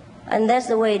 And that's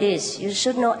the way it is. You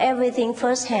should know everything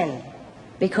firsthand.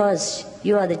 because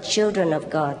you are the children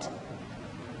of God.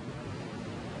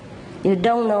 You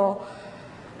don't know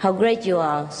how great you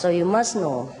are, so you must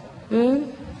know.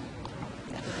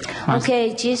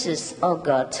 Okay, Jesus, oh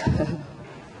God.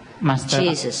 Master.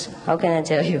 Jesus, how can I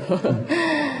tell you?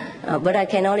 But I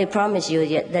can only promise you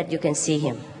that you can see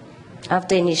him.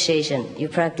 After initiation, you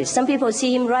practice. Some people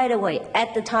see him right away,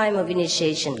 at the time of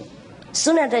initiation. As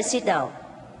soon as I sit down,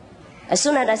 as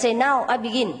soon as I say, now I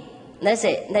begin, that's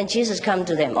it. Then Jesus come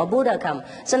to them, or Buddha come.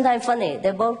 Sometimes funny,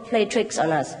 they both play tricks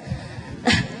on us.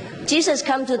 Jesus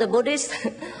come to the Buddhist,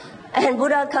 and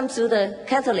Buddha comes to the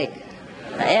Catholic.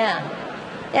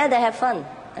 Yeah, they have fun.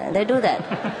 They do that.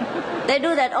 They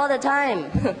do that all the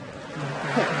time.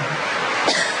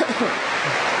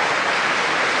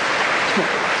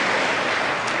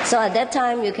 So at that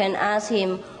time you can ask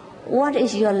him, what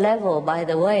is your level, by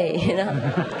the way? You know.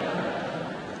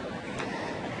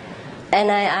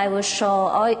 And I will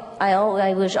show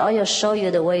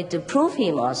you the way to prove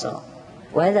him also,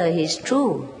 whether he's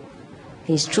true,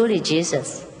 he's truly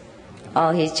Jesus,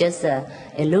 or he's just an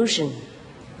illusion,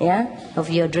 of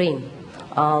your dream,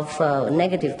 of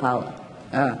negative power.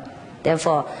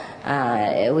 Therefore,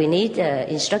 we need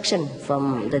instruction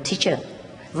from the teacher.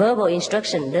 Verbal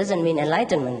instruction doesn't mean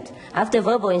enlightenment. After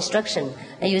verbal instruction,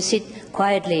 and you sit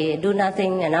quietly, do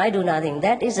nothing, and I do nothing,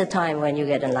 that is the time when you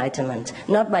get enlightenment,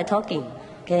 not by talking.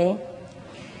 Okay?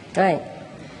 Right.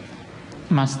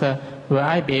 Master, will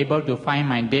I be able to find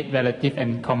my dead relative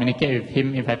and communicate with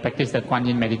him if I practice the Kuan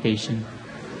Yin meditation?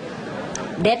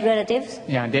 Dead relatives?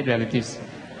 Yeah, dead relatives.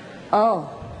 Oh,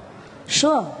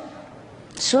 sure.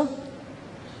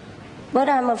 But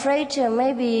I'm afraid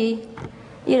maybe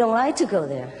you don't like to go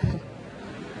there.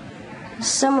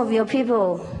 Some of your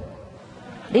people,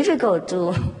 difficult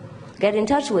to get in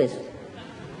touch with.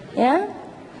 Yeah?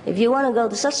 If you want to go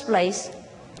to such place,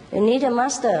 you need a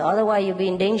master, otherwise you'll be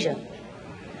in danger.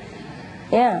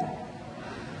 Yeah.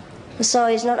 So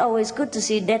it's not always good to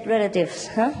see dead relatives,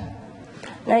 huh?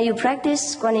 Now you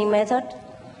practice Kuan Yin method,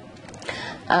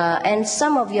 and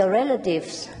some of your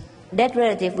relatives, dead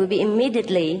relative, will be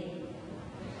immediately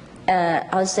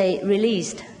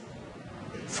released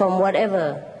from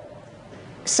whatever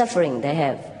suffering they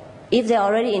have. If they're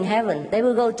already in heaven, they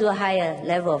will go to a higher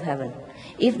level of heaven.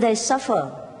 If they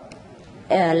suffer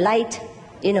light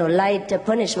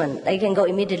punishment, they can go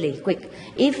immediately, quick.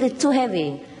 If it's too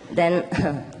heavy, then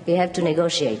you have to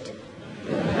negotiate.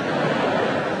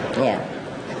 Yeah.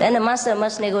 Then the master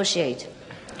must negotiate,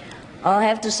 or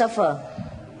have to suffer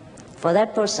for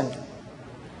that person.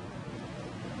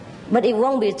 But it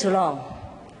won't be too long.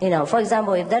 For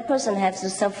example, if that person has to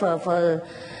suffer for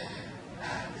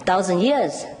 1,000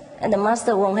 years, and the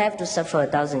master won't have to suffer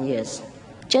 1,000 years,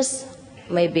 just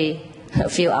maybe a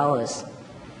few hours,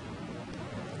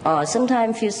 or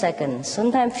sometimes few seconds,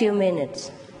 sometimes few minutes,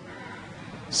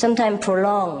 sometimes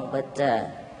prolonged, but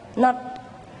not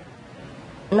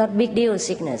big deal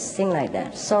sickness, thing like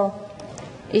that. So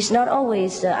it's not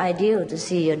always ideal to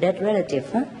see your dead relative.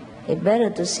 Huh? It's better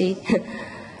to see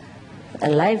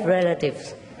alive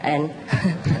relatives and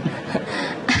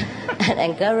and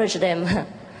encourage them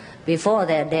before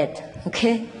they're dead.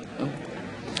 Okay?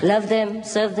 Love them,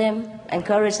 serve them,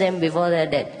 encourage them before they're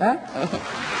dead. Huh?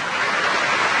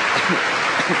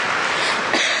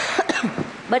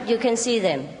 But you can see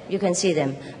them. You can see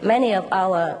them. Many of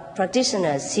our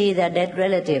practitioners see their dead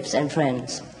relatives and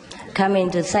friends,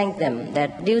 coming to thank them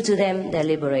that due to them they're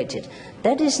liberated.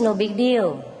 That is no big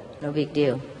deal. No big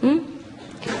deal.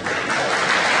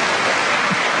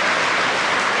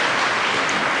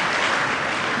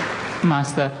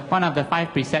 Master, one of the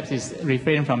 5 precepts is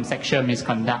refrain from sexual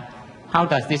misconduct. How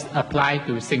does this apply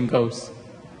to singles?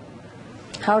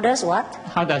 How does what?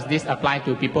 How does this apply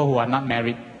to people who are not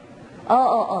married?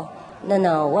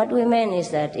 No. What we mean is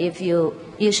that if you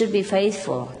should be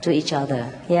faithful to each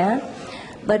other, yeah?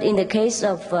 But in the case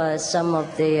of some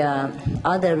of the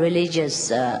other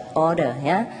religious order,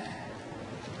 yeah?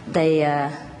 They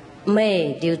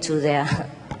may, due to their,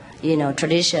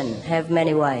 tradition, have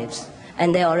many wives.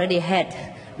 And they already had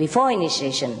before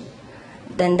initiation,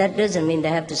 then that doesn't mean they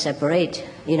have to separate,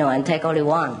 and take only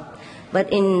one.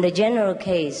 But in the general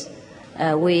case,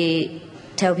 we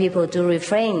tell people to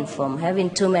refrain from having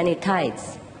too many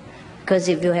tithes. Because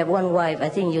if you have one wife, I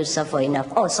think you suffer enough.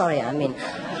 Oh, sorry, I'm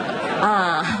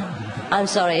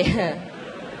sorry.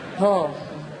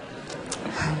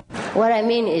 What I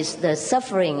mean is the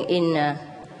suffering in,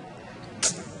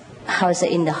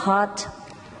 in the heart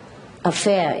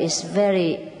affair is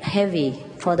very heavy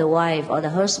for the wife or the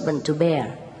husband to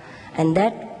bear, and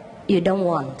that you don't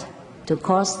want to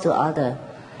cause to other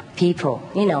people,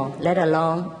 let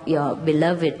alone your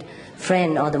beloved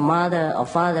friend or the mother or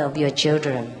father of your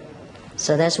children.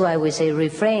 So that's why we say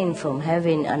refrain from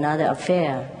having another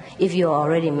affair if you're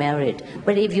already married.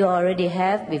 But if you already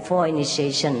have before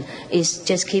initiation, it's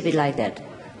just keep it like that.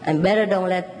 And better don't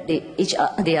let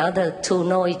the other two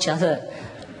know each other.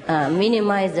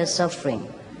 Minimize the suffering.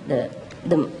 The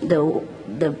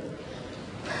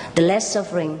less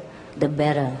suffering, the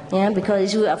better. Yeah,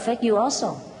 because it will affect you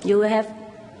also. You will have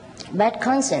bad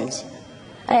conscience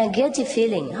and guilty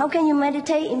feeling. How can you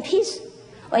meditate in peace?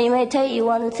 When you meditate, you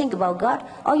want to think about God.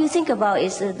 All you think about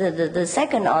is the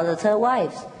second or the third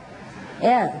wife.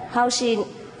 Yeah, how she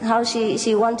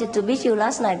wanted to beat you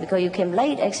last night because you came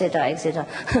late, etc., etc.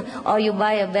 Or you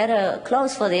buy a better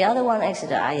clothes for the other one,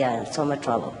 etc. Yeah, so much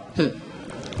trouble.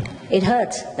 It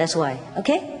hurts. That's why.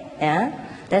 Okay? Yeah.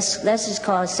 That is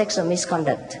called sexual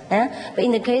misconduct. Yeah? But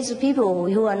in the case of people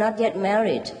who are not yet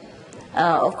married,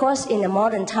 of course, in the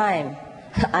modern time,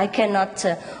 I cannot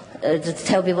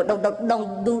tell people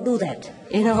don't do that.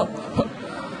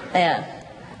 Yeah.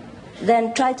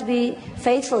 Then try to be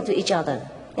faithful to each other.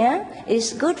 Yeah,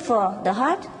 it's good for the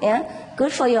heart. Yeah,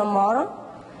 good for your moral,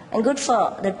 and good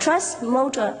for the trust,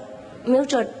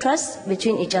 mutual trust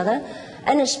between each other,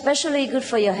 and especially good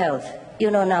for your health.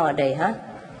 Nowadays, huh?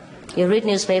 You read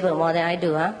newspaper more than I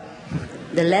do, huh?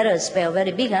 The letters spell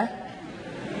very big, huh?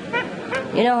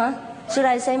 Huh? Should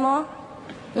I say more?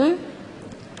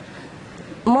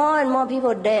 More and more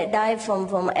people die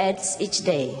from AIDS each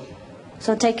day.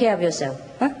 So take care of yourself,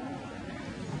 huh?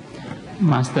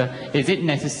 Master, is it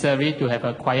necessary to have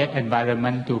a quiet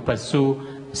environment to pursue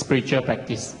spiritual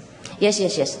practice? Yes.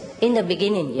 In the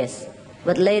beginning, yes.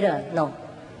 But later, no.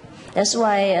 That's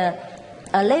why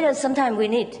later sometimes we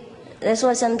need. That's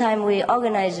why sometimes we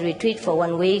organize retreat for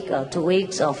 1 week or 2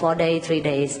 weeks or 4 days, 3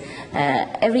 days,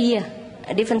 every year,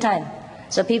 a different time.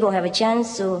 So people have a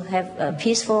chance to have a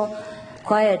peaceful,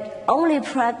 quiet, only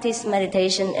practice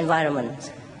meditation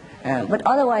environment. But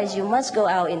otherwise, you must go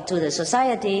out into the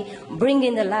society, bring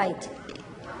in the light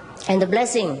and the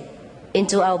blessing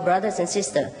into our brothers and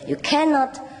sisters. You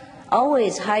cannot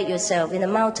always hide yourself in the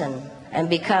mountain and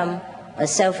become a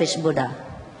selfish Buddha.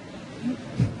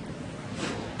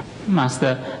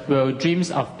 Master, will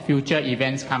dreams of future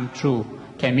events come true?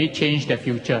 Can we change the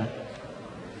future?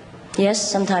 Yes,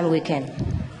 sometimes we can,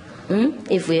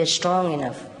 if we are strong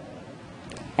enough.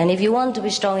 And if you want to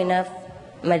be strong enough,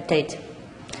 meditate.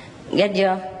 Get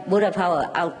your Buddha power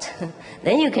out.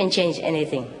 Then you can change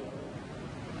anything.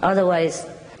 Otherwise,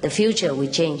 the future will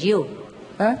change you.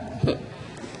 Huh?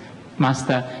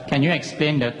 Master, can you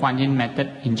explain the Kuan Yin method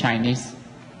in Chinese?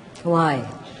 Why?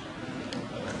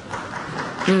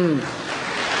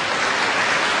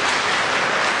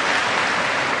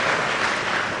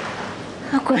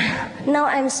 Now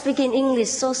I'm speaking English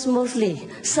so smoothly.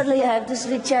 Suddenly I have to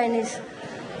speak Chinese.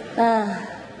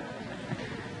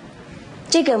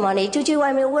 这个嘛，你就去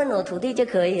外面问我徒弟就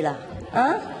可以了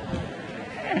啊。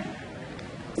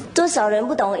多少人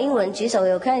不懂英文举手，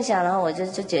有看一下，然后我就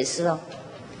解释了。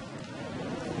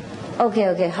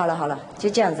OK， 好了，就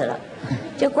这样子了。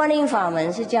就观音法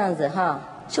门是这样子哈，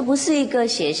就不是一个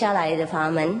写下来的法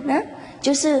门啊，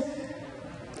就是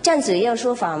这样子要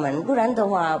说法门，不然的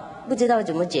话不知道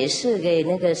怎么解释给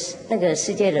那个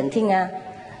世界人听啊。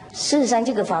事实上，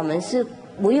这个法门是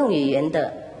不用语言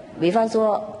的，比方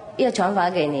说。要传法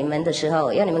给你们的时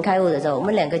候，要你们开悟的时候，我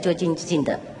们两个就静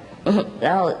的，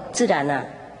然后自然呢，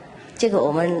这个我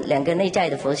们两个内在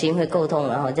的佛心会沟通，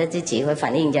然后在自己会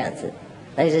反应这样子，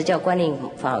那就是叫观音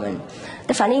法门。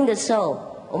在反应的时候，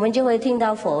我们就会听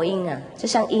到佛音啊，就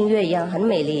像音乐一样，很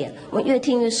美丽啊。我们越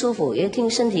听越舒服，越听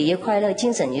身体越快乐，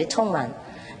精神越充满，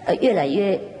越来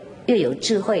越有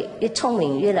智慧，越聪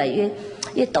明，越来越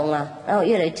懂啊，然后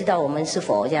越来越知道我们是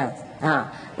佛这样子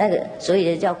啊。那个所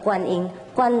以叫观音。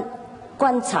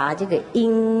观察这个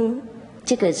音，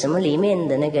这个什么里面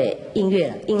的那个音乐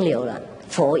了、音流了、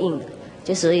佛音，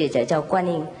就所以才叫观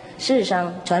音。事实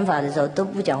上传法的时候都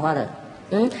不讲话的，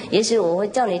也许我会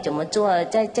叫你怎么做，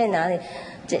在哪里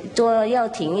做要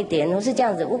停一点，是这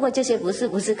样子。不过这些不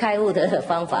是开悟的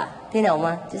方法，听懂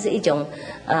吗？就是一种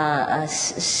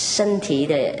身体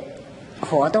的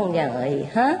活动这样而已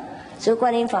哈。所以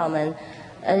观音法门，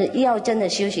要真的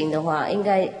修行的话，应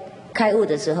该。开悟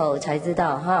的时候才知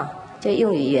道哈，就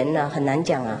用语言呢很难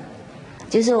讲啊，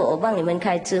就是我帮你们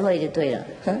开智慧就对了，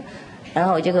然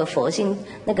后这个佛性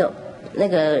那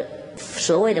个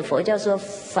所谓的佛教说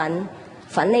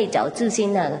凡内找自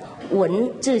心呢，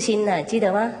闻自心呢，记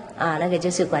得吗？啊，那个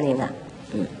就是观音了，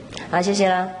好，谢谢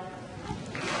啦。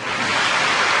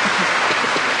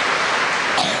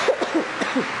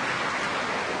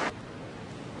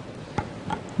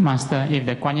Master, if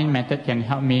the Kuan Yin method can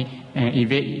help me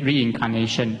evade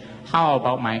reincarnation, how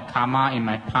about my karma in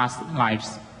my past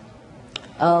lives?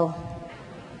 Oh,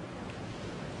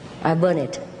 I burn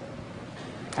it.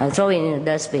 I'll throw it in the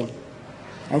dustbin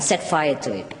and set fire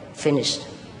to it. Finished.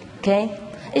 Okay?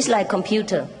 It's like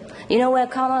computer. You know where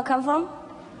karma come from?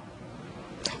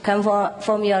 Come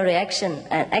from your reaction,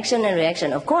 and action and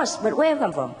reaction, of course, but where it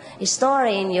come from? It's stored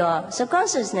in your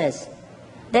subconsciousness.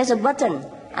 There's a button.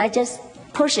 I just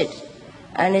push it,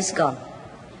 and it's gone.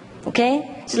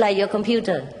 Okay? It's like your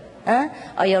computer,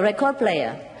 or your record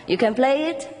player. You can play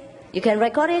it, you can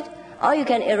record it, or you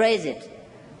can erase it.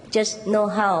 Just know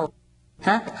how.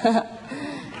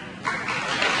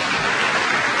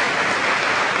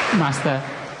 Master,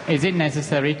 is it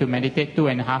necessary to meditate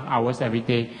 2.5 hours every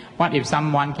day? What if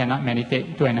someone cannot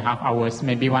meditate 2.5 hours,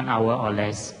 maybe 1 hour or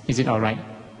less? Is it all right?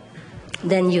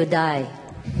 Then you die.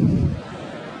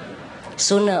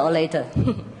 Sooner or later.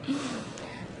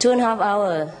 2.5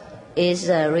 hours is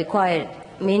required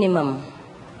minimum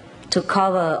to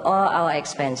cover all our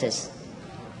expenses.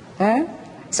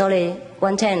 It's only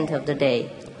 1/10 of the day.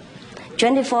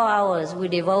 24 hours we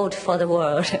devote for the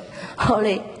world.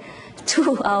 Only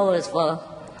 2 hours for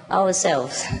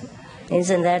ourselves.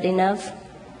 Isn't that enough?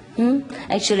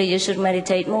 Actually, you should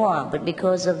meditate more, but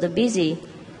because of the busy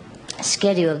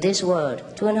schedule of this world,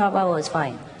 2.5 hours is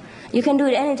fine. You can do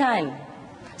it anytime.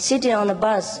 Sitting on the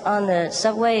bus, on the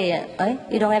subway.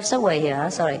 You don't have subway here, huh?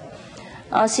 Sorry.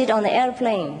 Or sit on the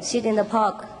airplane, sit in the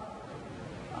park,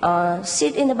 or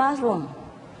sit in the bathroom.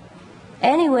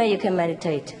 Anywhere you can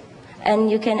meditate.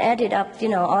 And you can add it up,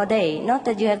 all day. Not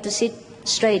that you have to sit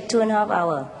straight 2.5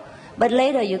 hours. But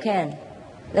later you can.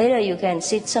 Later you can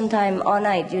sit sometime all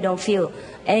night. You don't feel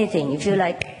anything. You feel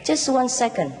like just 1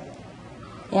 second.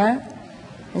 Yeah?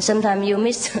 And sometimes you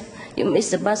miss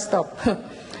the bus stop.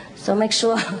 So make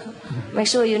sure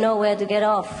you know where to get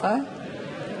off.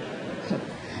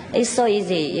 It's so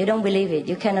easy. You don't believe it.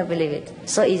 You cannot believe it.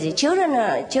 So easy. Children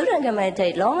can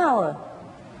meditate long hours.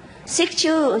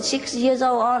 6 years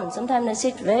old on, sometimes they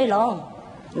sit very long.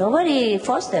 Nobody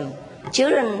forced them.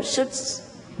 Children should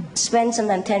spend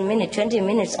sometimes 10 minutes, 20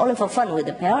 minutes only for fun with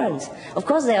the parents. Of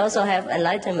course, they also have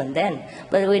enlightenment then,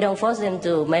 but we don't force them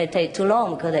to meditate too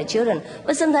long because they're children.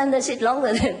 But sometimes they sit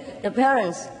longer than the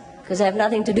parents because they have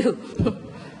nothing to do.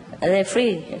 They're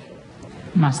free.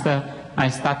 Master, I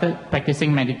started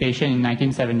practicing meditation in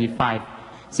 1975.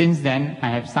 Since then, I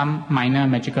have some minor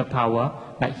magical power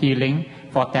like healing,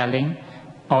 foretelling,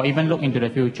 or even look into the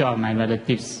future of my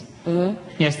relatives.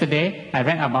 Yesterday, I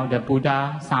read about the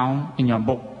Buddha sound in your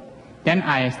book. Then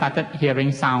I started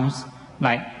hearing sounds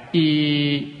like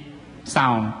E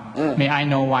sound. May I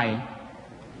know why?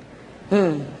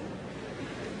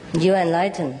 You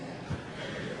enlightened.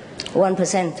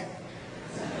 1%.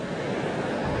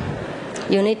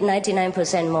 You need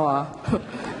 99% more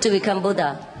to become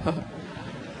Buddha.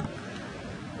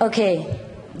 Okay,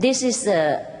 this is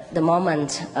the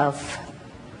moment of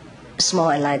small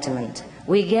enlightenment.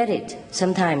 We get it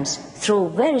sometimes through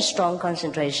very strong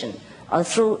concentration or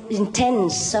through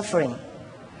intense suffering.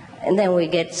 And then we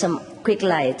get some quick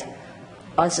light.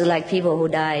 Also like people who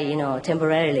die,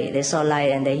 temporarily. They saw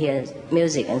light and they hear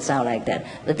music and sound like that.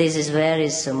 But this is very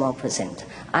small percent.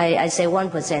 I say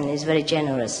 1% is very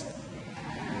generous.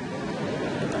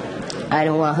 I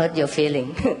don't want to hurt your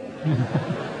feeling.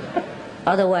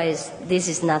 Otherwise, this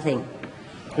is nothing.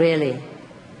 Really.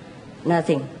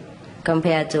 Nothing.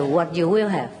 Compared to what you will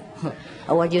have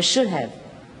or what you should have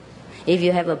if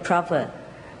you have a proper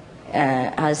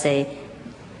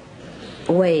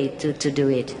way to do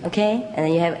it, okay? And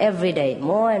then you have every day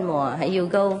more and more. You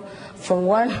go from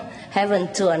one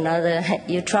heaven to another.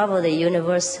 You travel the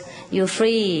universe. You're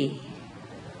free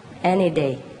any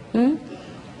day.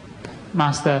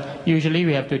 Master, usually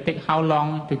we have to take how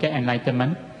long to get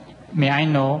enlightenment? May I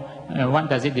know what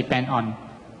does it depend on?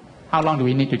 How long do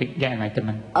we need to get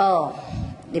enlightenment? Oh,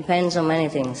 depends on many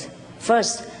things.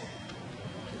 First,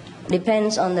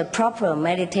 depends on the proper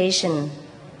meditation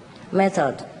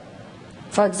method.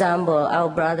 For example, our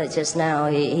brother just now,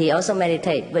 he also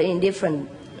meditates, but in different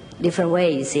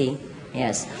ways, you see.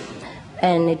 Yes.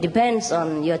 And it depends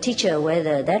on your teacher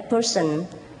whether that person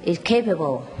is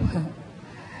capable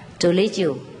to lead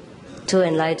you to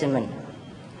enlightenment.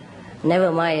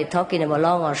 Never mind talking about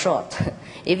long or short.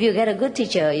 If you get a good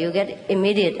teacher, you get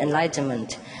immediate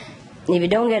enlightenment. If you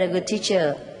don't get a good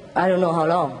teacher, I don't know how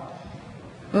long.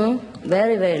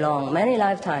 Very, very long, many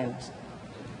lifetimes.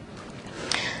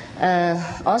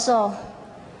 Also,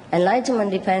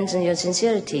 enlightenment depends on your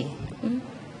sincerity.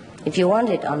 If you want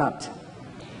it or not.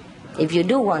 If you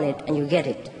do want it and you get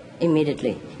it,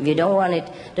 immediately. If you don't want it,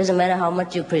 doesn't matter how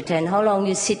much you pretend, how long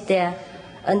you sit there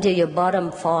until your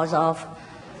bottom falls off,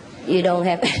 you don't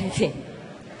have anything.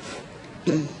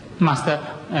 Master,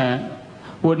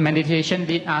 would meditation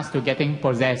lead us to getting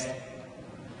possessed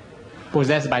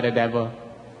by the devil?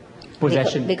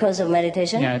 Possession. Because of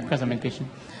meditation? Yeah, because of meditation.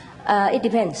 It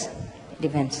depends. It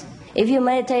depends. If you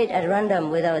meditate at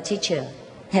random without a teacher,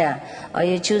 or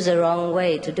you choose the wrong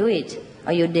way to do it,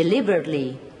 or you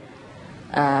deliberately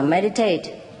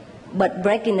meditate but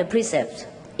breaking the precepts,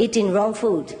 eating wrong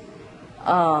food,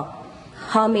 or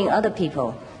harming other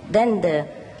people, then the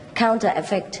counter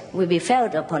effect will be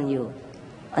felt upon you.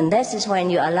 And that is when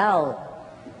you allow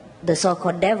the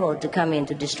so-called devil to come in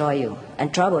to destroy you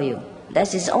and trouble you.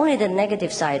 That is only the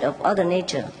negative side of other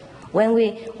nature. When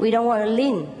we don't want to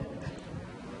lean,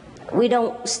 we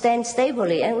don't stand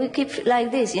stably, and we keep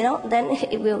like this, then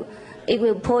it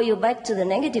will pull you back to the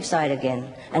negative side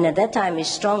again. And at that time it's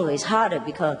stronger, it's harder,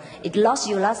 because it lost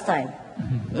you last time.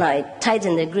 Mm-hmm. Like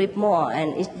tighten the grip more,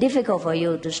 and it's difficult for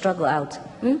you to struggle out.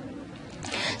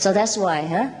 So that's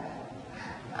why,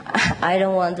 I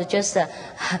don't want to just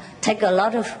take a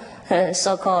lot of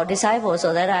so-called disciples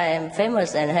so that I am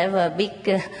famous and have a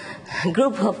big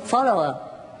group of followers.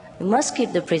 You must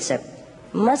keep the precept.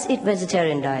 You must eat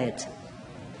vegetarian diet.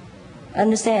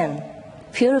 Understand?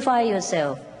 Purify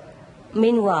yourself.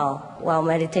 Meanwhile, while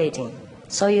meditating,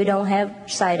 so you don't have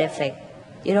side effect,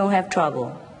 you don't have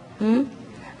trouble.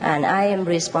 And I am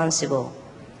responsible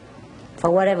for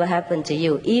whatever happened to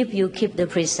you if you keep the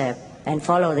precept and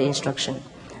follow the instruction.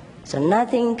 So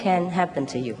nothing can happen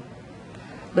to you.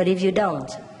 But if you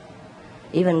don't,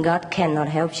 even God cannot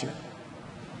help you.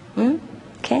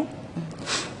 Okay?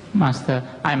 Master,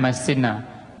 I'm a sinner.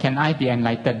 Can I be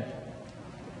enlightened?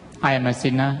 I am a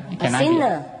sinner. Can I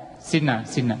be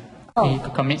sinner? Oh. He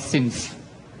commits sins.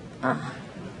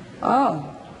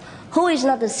 Oh. Who is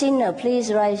not a sinner?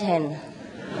 Please raise hand.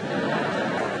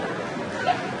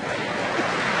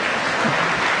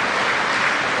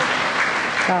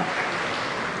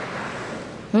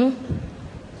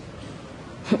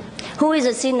 Who is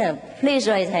a sinner? Please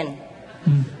raise hand.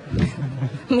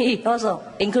 Me also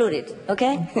included,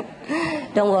 okay?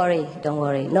 Don't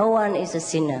worry. No one is a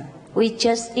sinner. We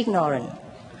just ignorant.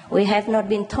 We have not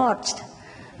been taught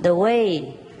the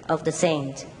way of the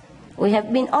saint. We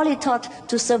have been only taught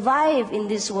to survive in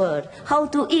this world, how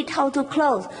to eat, how to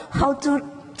clothe, how to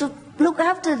look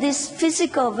after this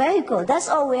physical vehicle. That's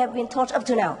all we have been taught up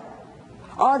to now.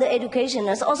 All the education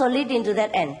is also leading to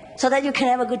that end, so that you can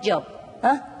have a good job.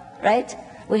 Right?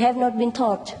 We have not been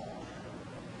taught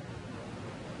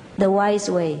the wise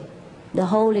way, the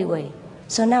holy way.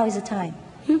 So now is the time.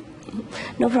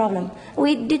 No problem.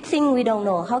 We did think we don't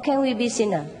know. How can we be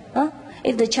sinner?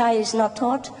 If the child is not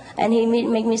taught and he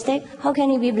make mistake, how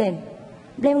can he be blamed?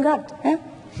 Blame God.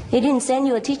 He didn't send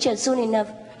you a teacher soon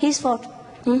enough. His fault.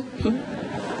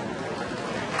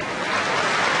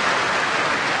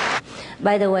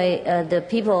 By the way, the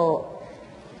people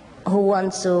who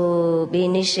want to be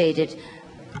initiated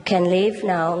can leave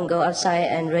now and go outside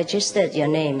and register your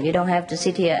name. You don't have to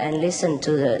sit here and listen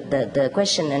to the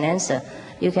question and answer.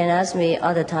 You can ask me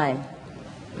all the time.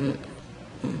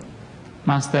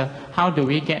 Master, how do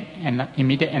we get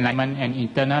immediate enlightenment and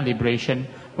internal liberation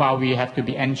while we have to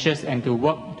be anxious and to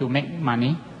work to make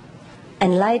money?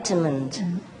 Enlightenment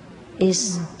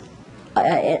is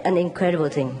an incredible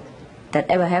thing that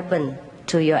ever happened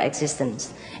to your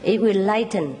existence. It will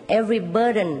lighten every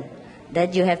burden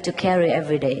that you have to carry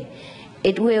every day.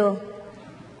 It will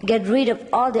get rid of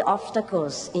all the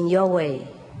obstacles in your way.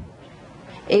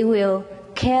 It will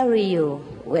carry you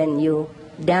when you're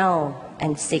down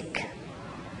and sick.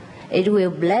 It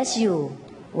will bless you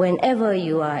whenever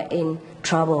you are in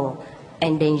trouble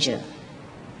and danger.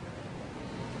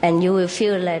 And you will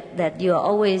feel that you are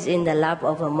always in the lap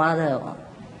of a mother,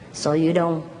 so you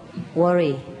don't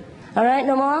worry. All right,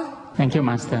 no more? Thank you,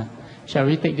 Master. Shall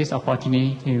we take this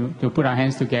opportunity to put our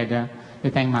hands together to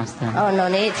thank Master? Oh, no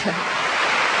need.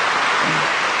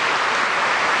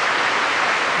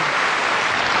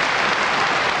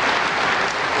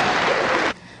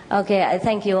 Okay, I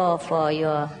thank you all for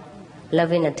your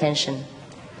loving attention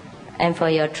and for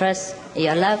your trust,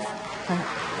 your love,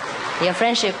 your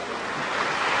friendship.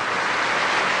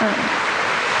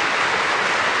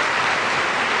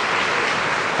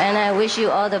 And I wish you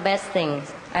all the best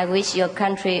things. I wish your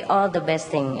country all the best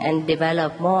thing and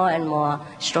develop more and more,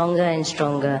 stronger and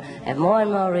stronger, have more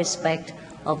and more respect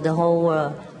of the whole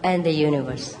world and the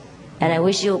universe. And I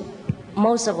wish you,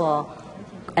 most of all,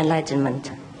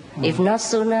 enlightenment. If not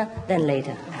sooner, then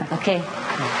later. Okay?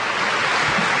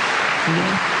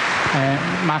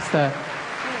 Master,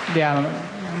 there are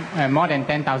more than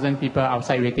 10,000 people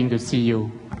outside waiting to see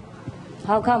you.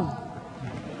 How come?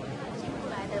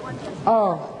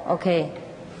 Oh, okay.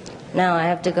 Now I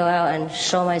have to go out and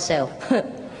show myself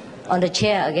on the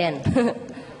chair again.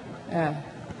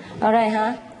 All right,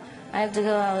 huh? I have to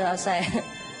go outside.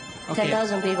 Okay.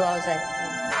 10,000 people outside.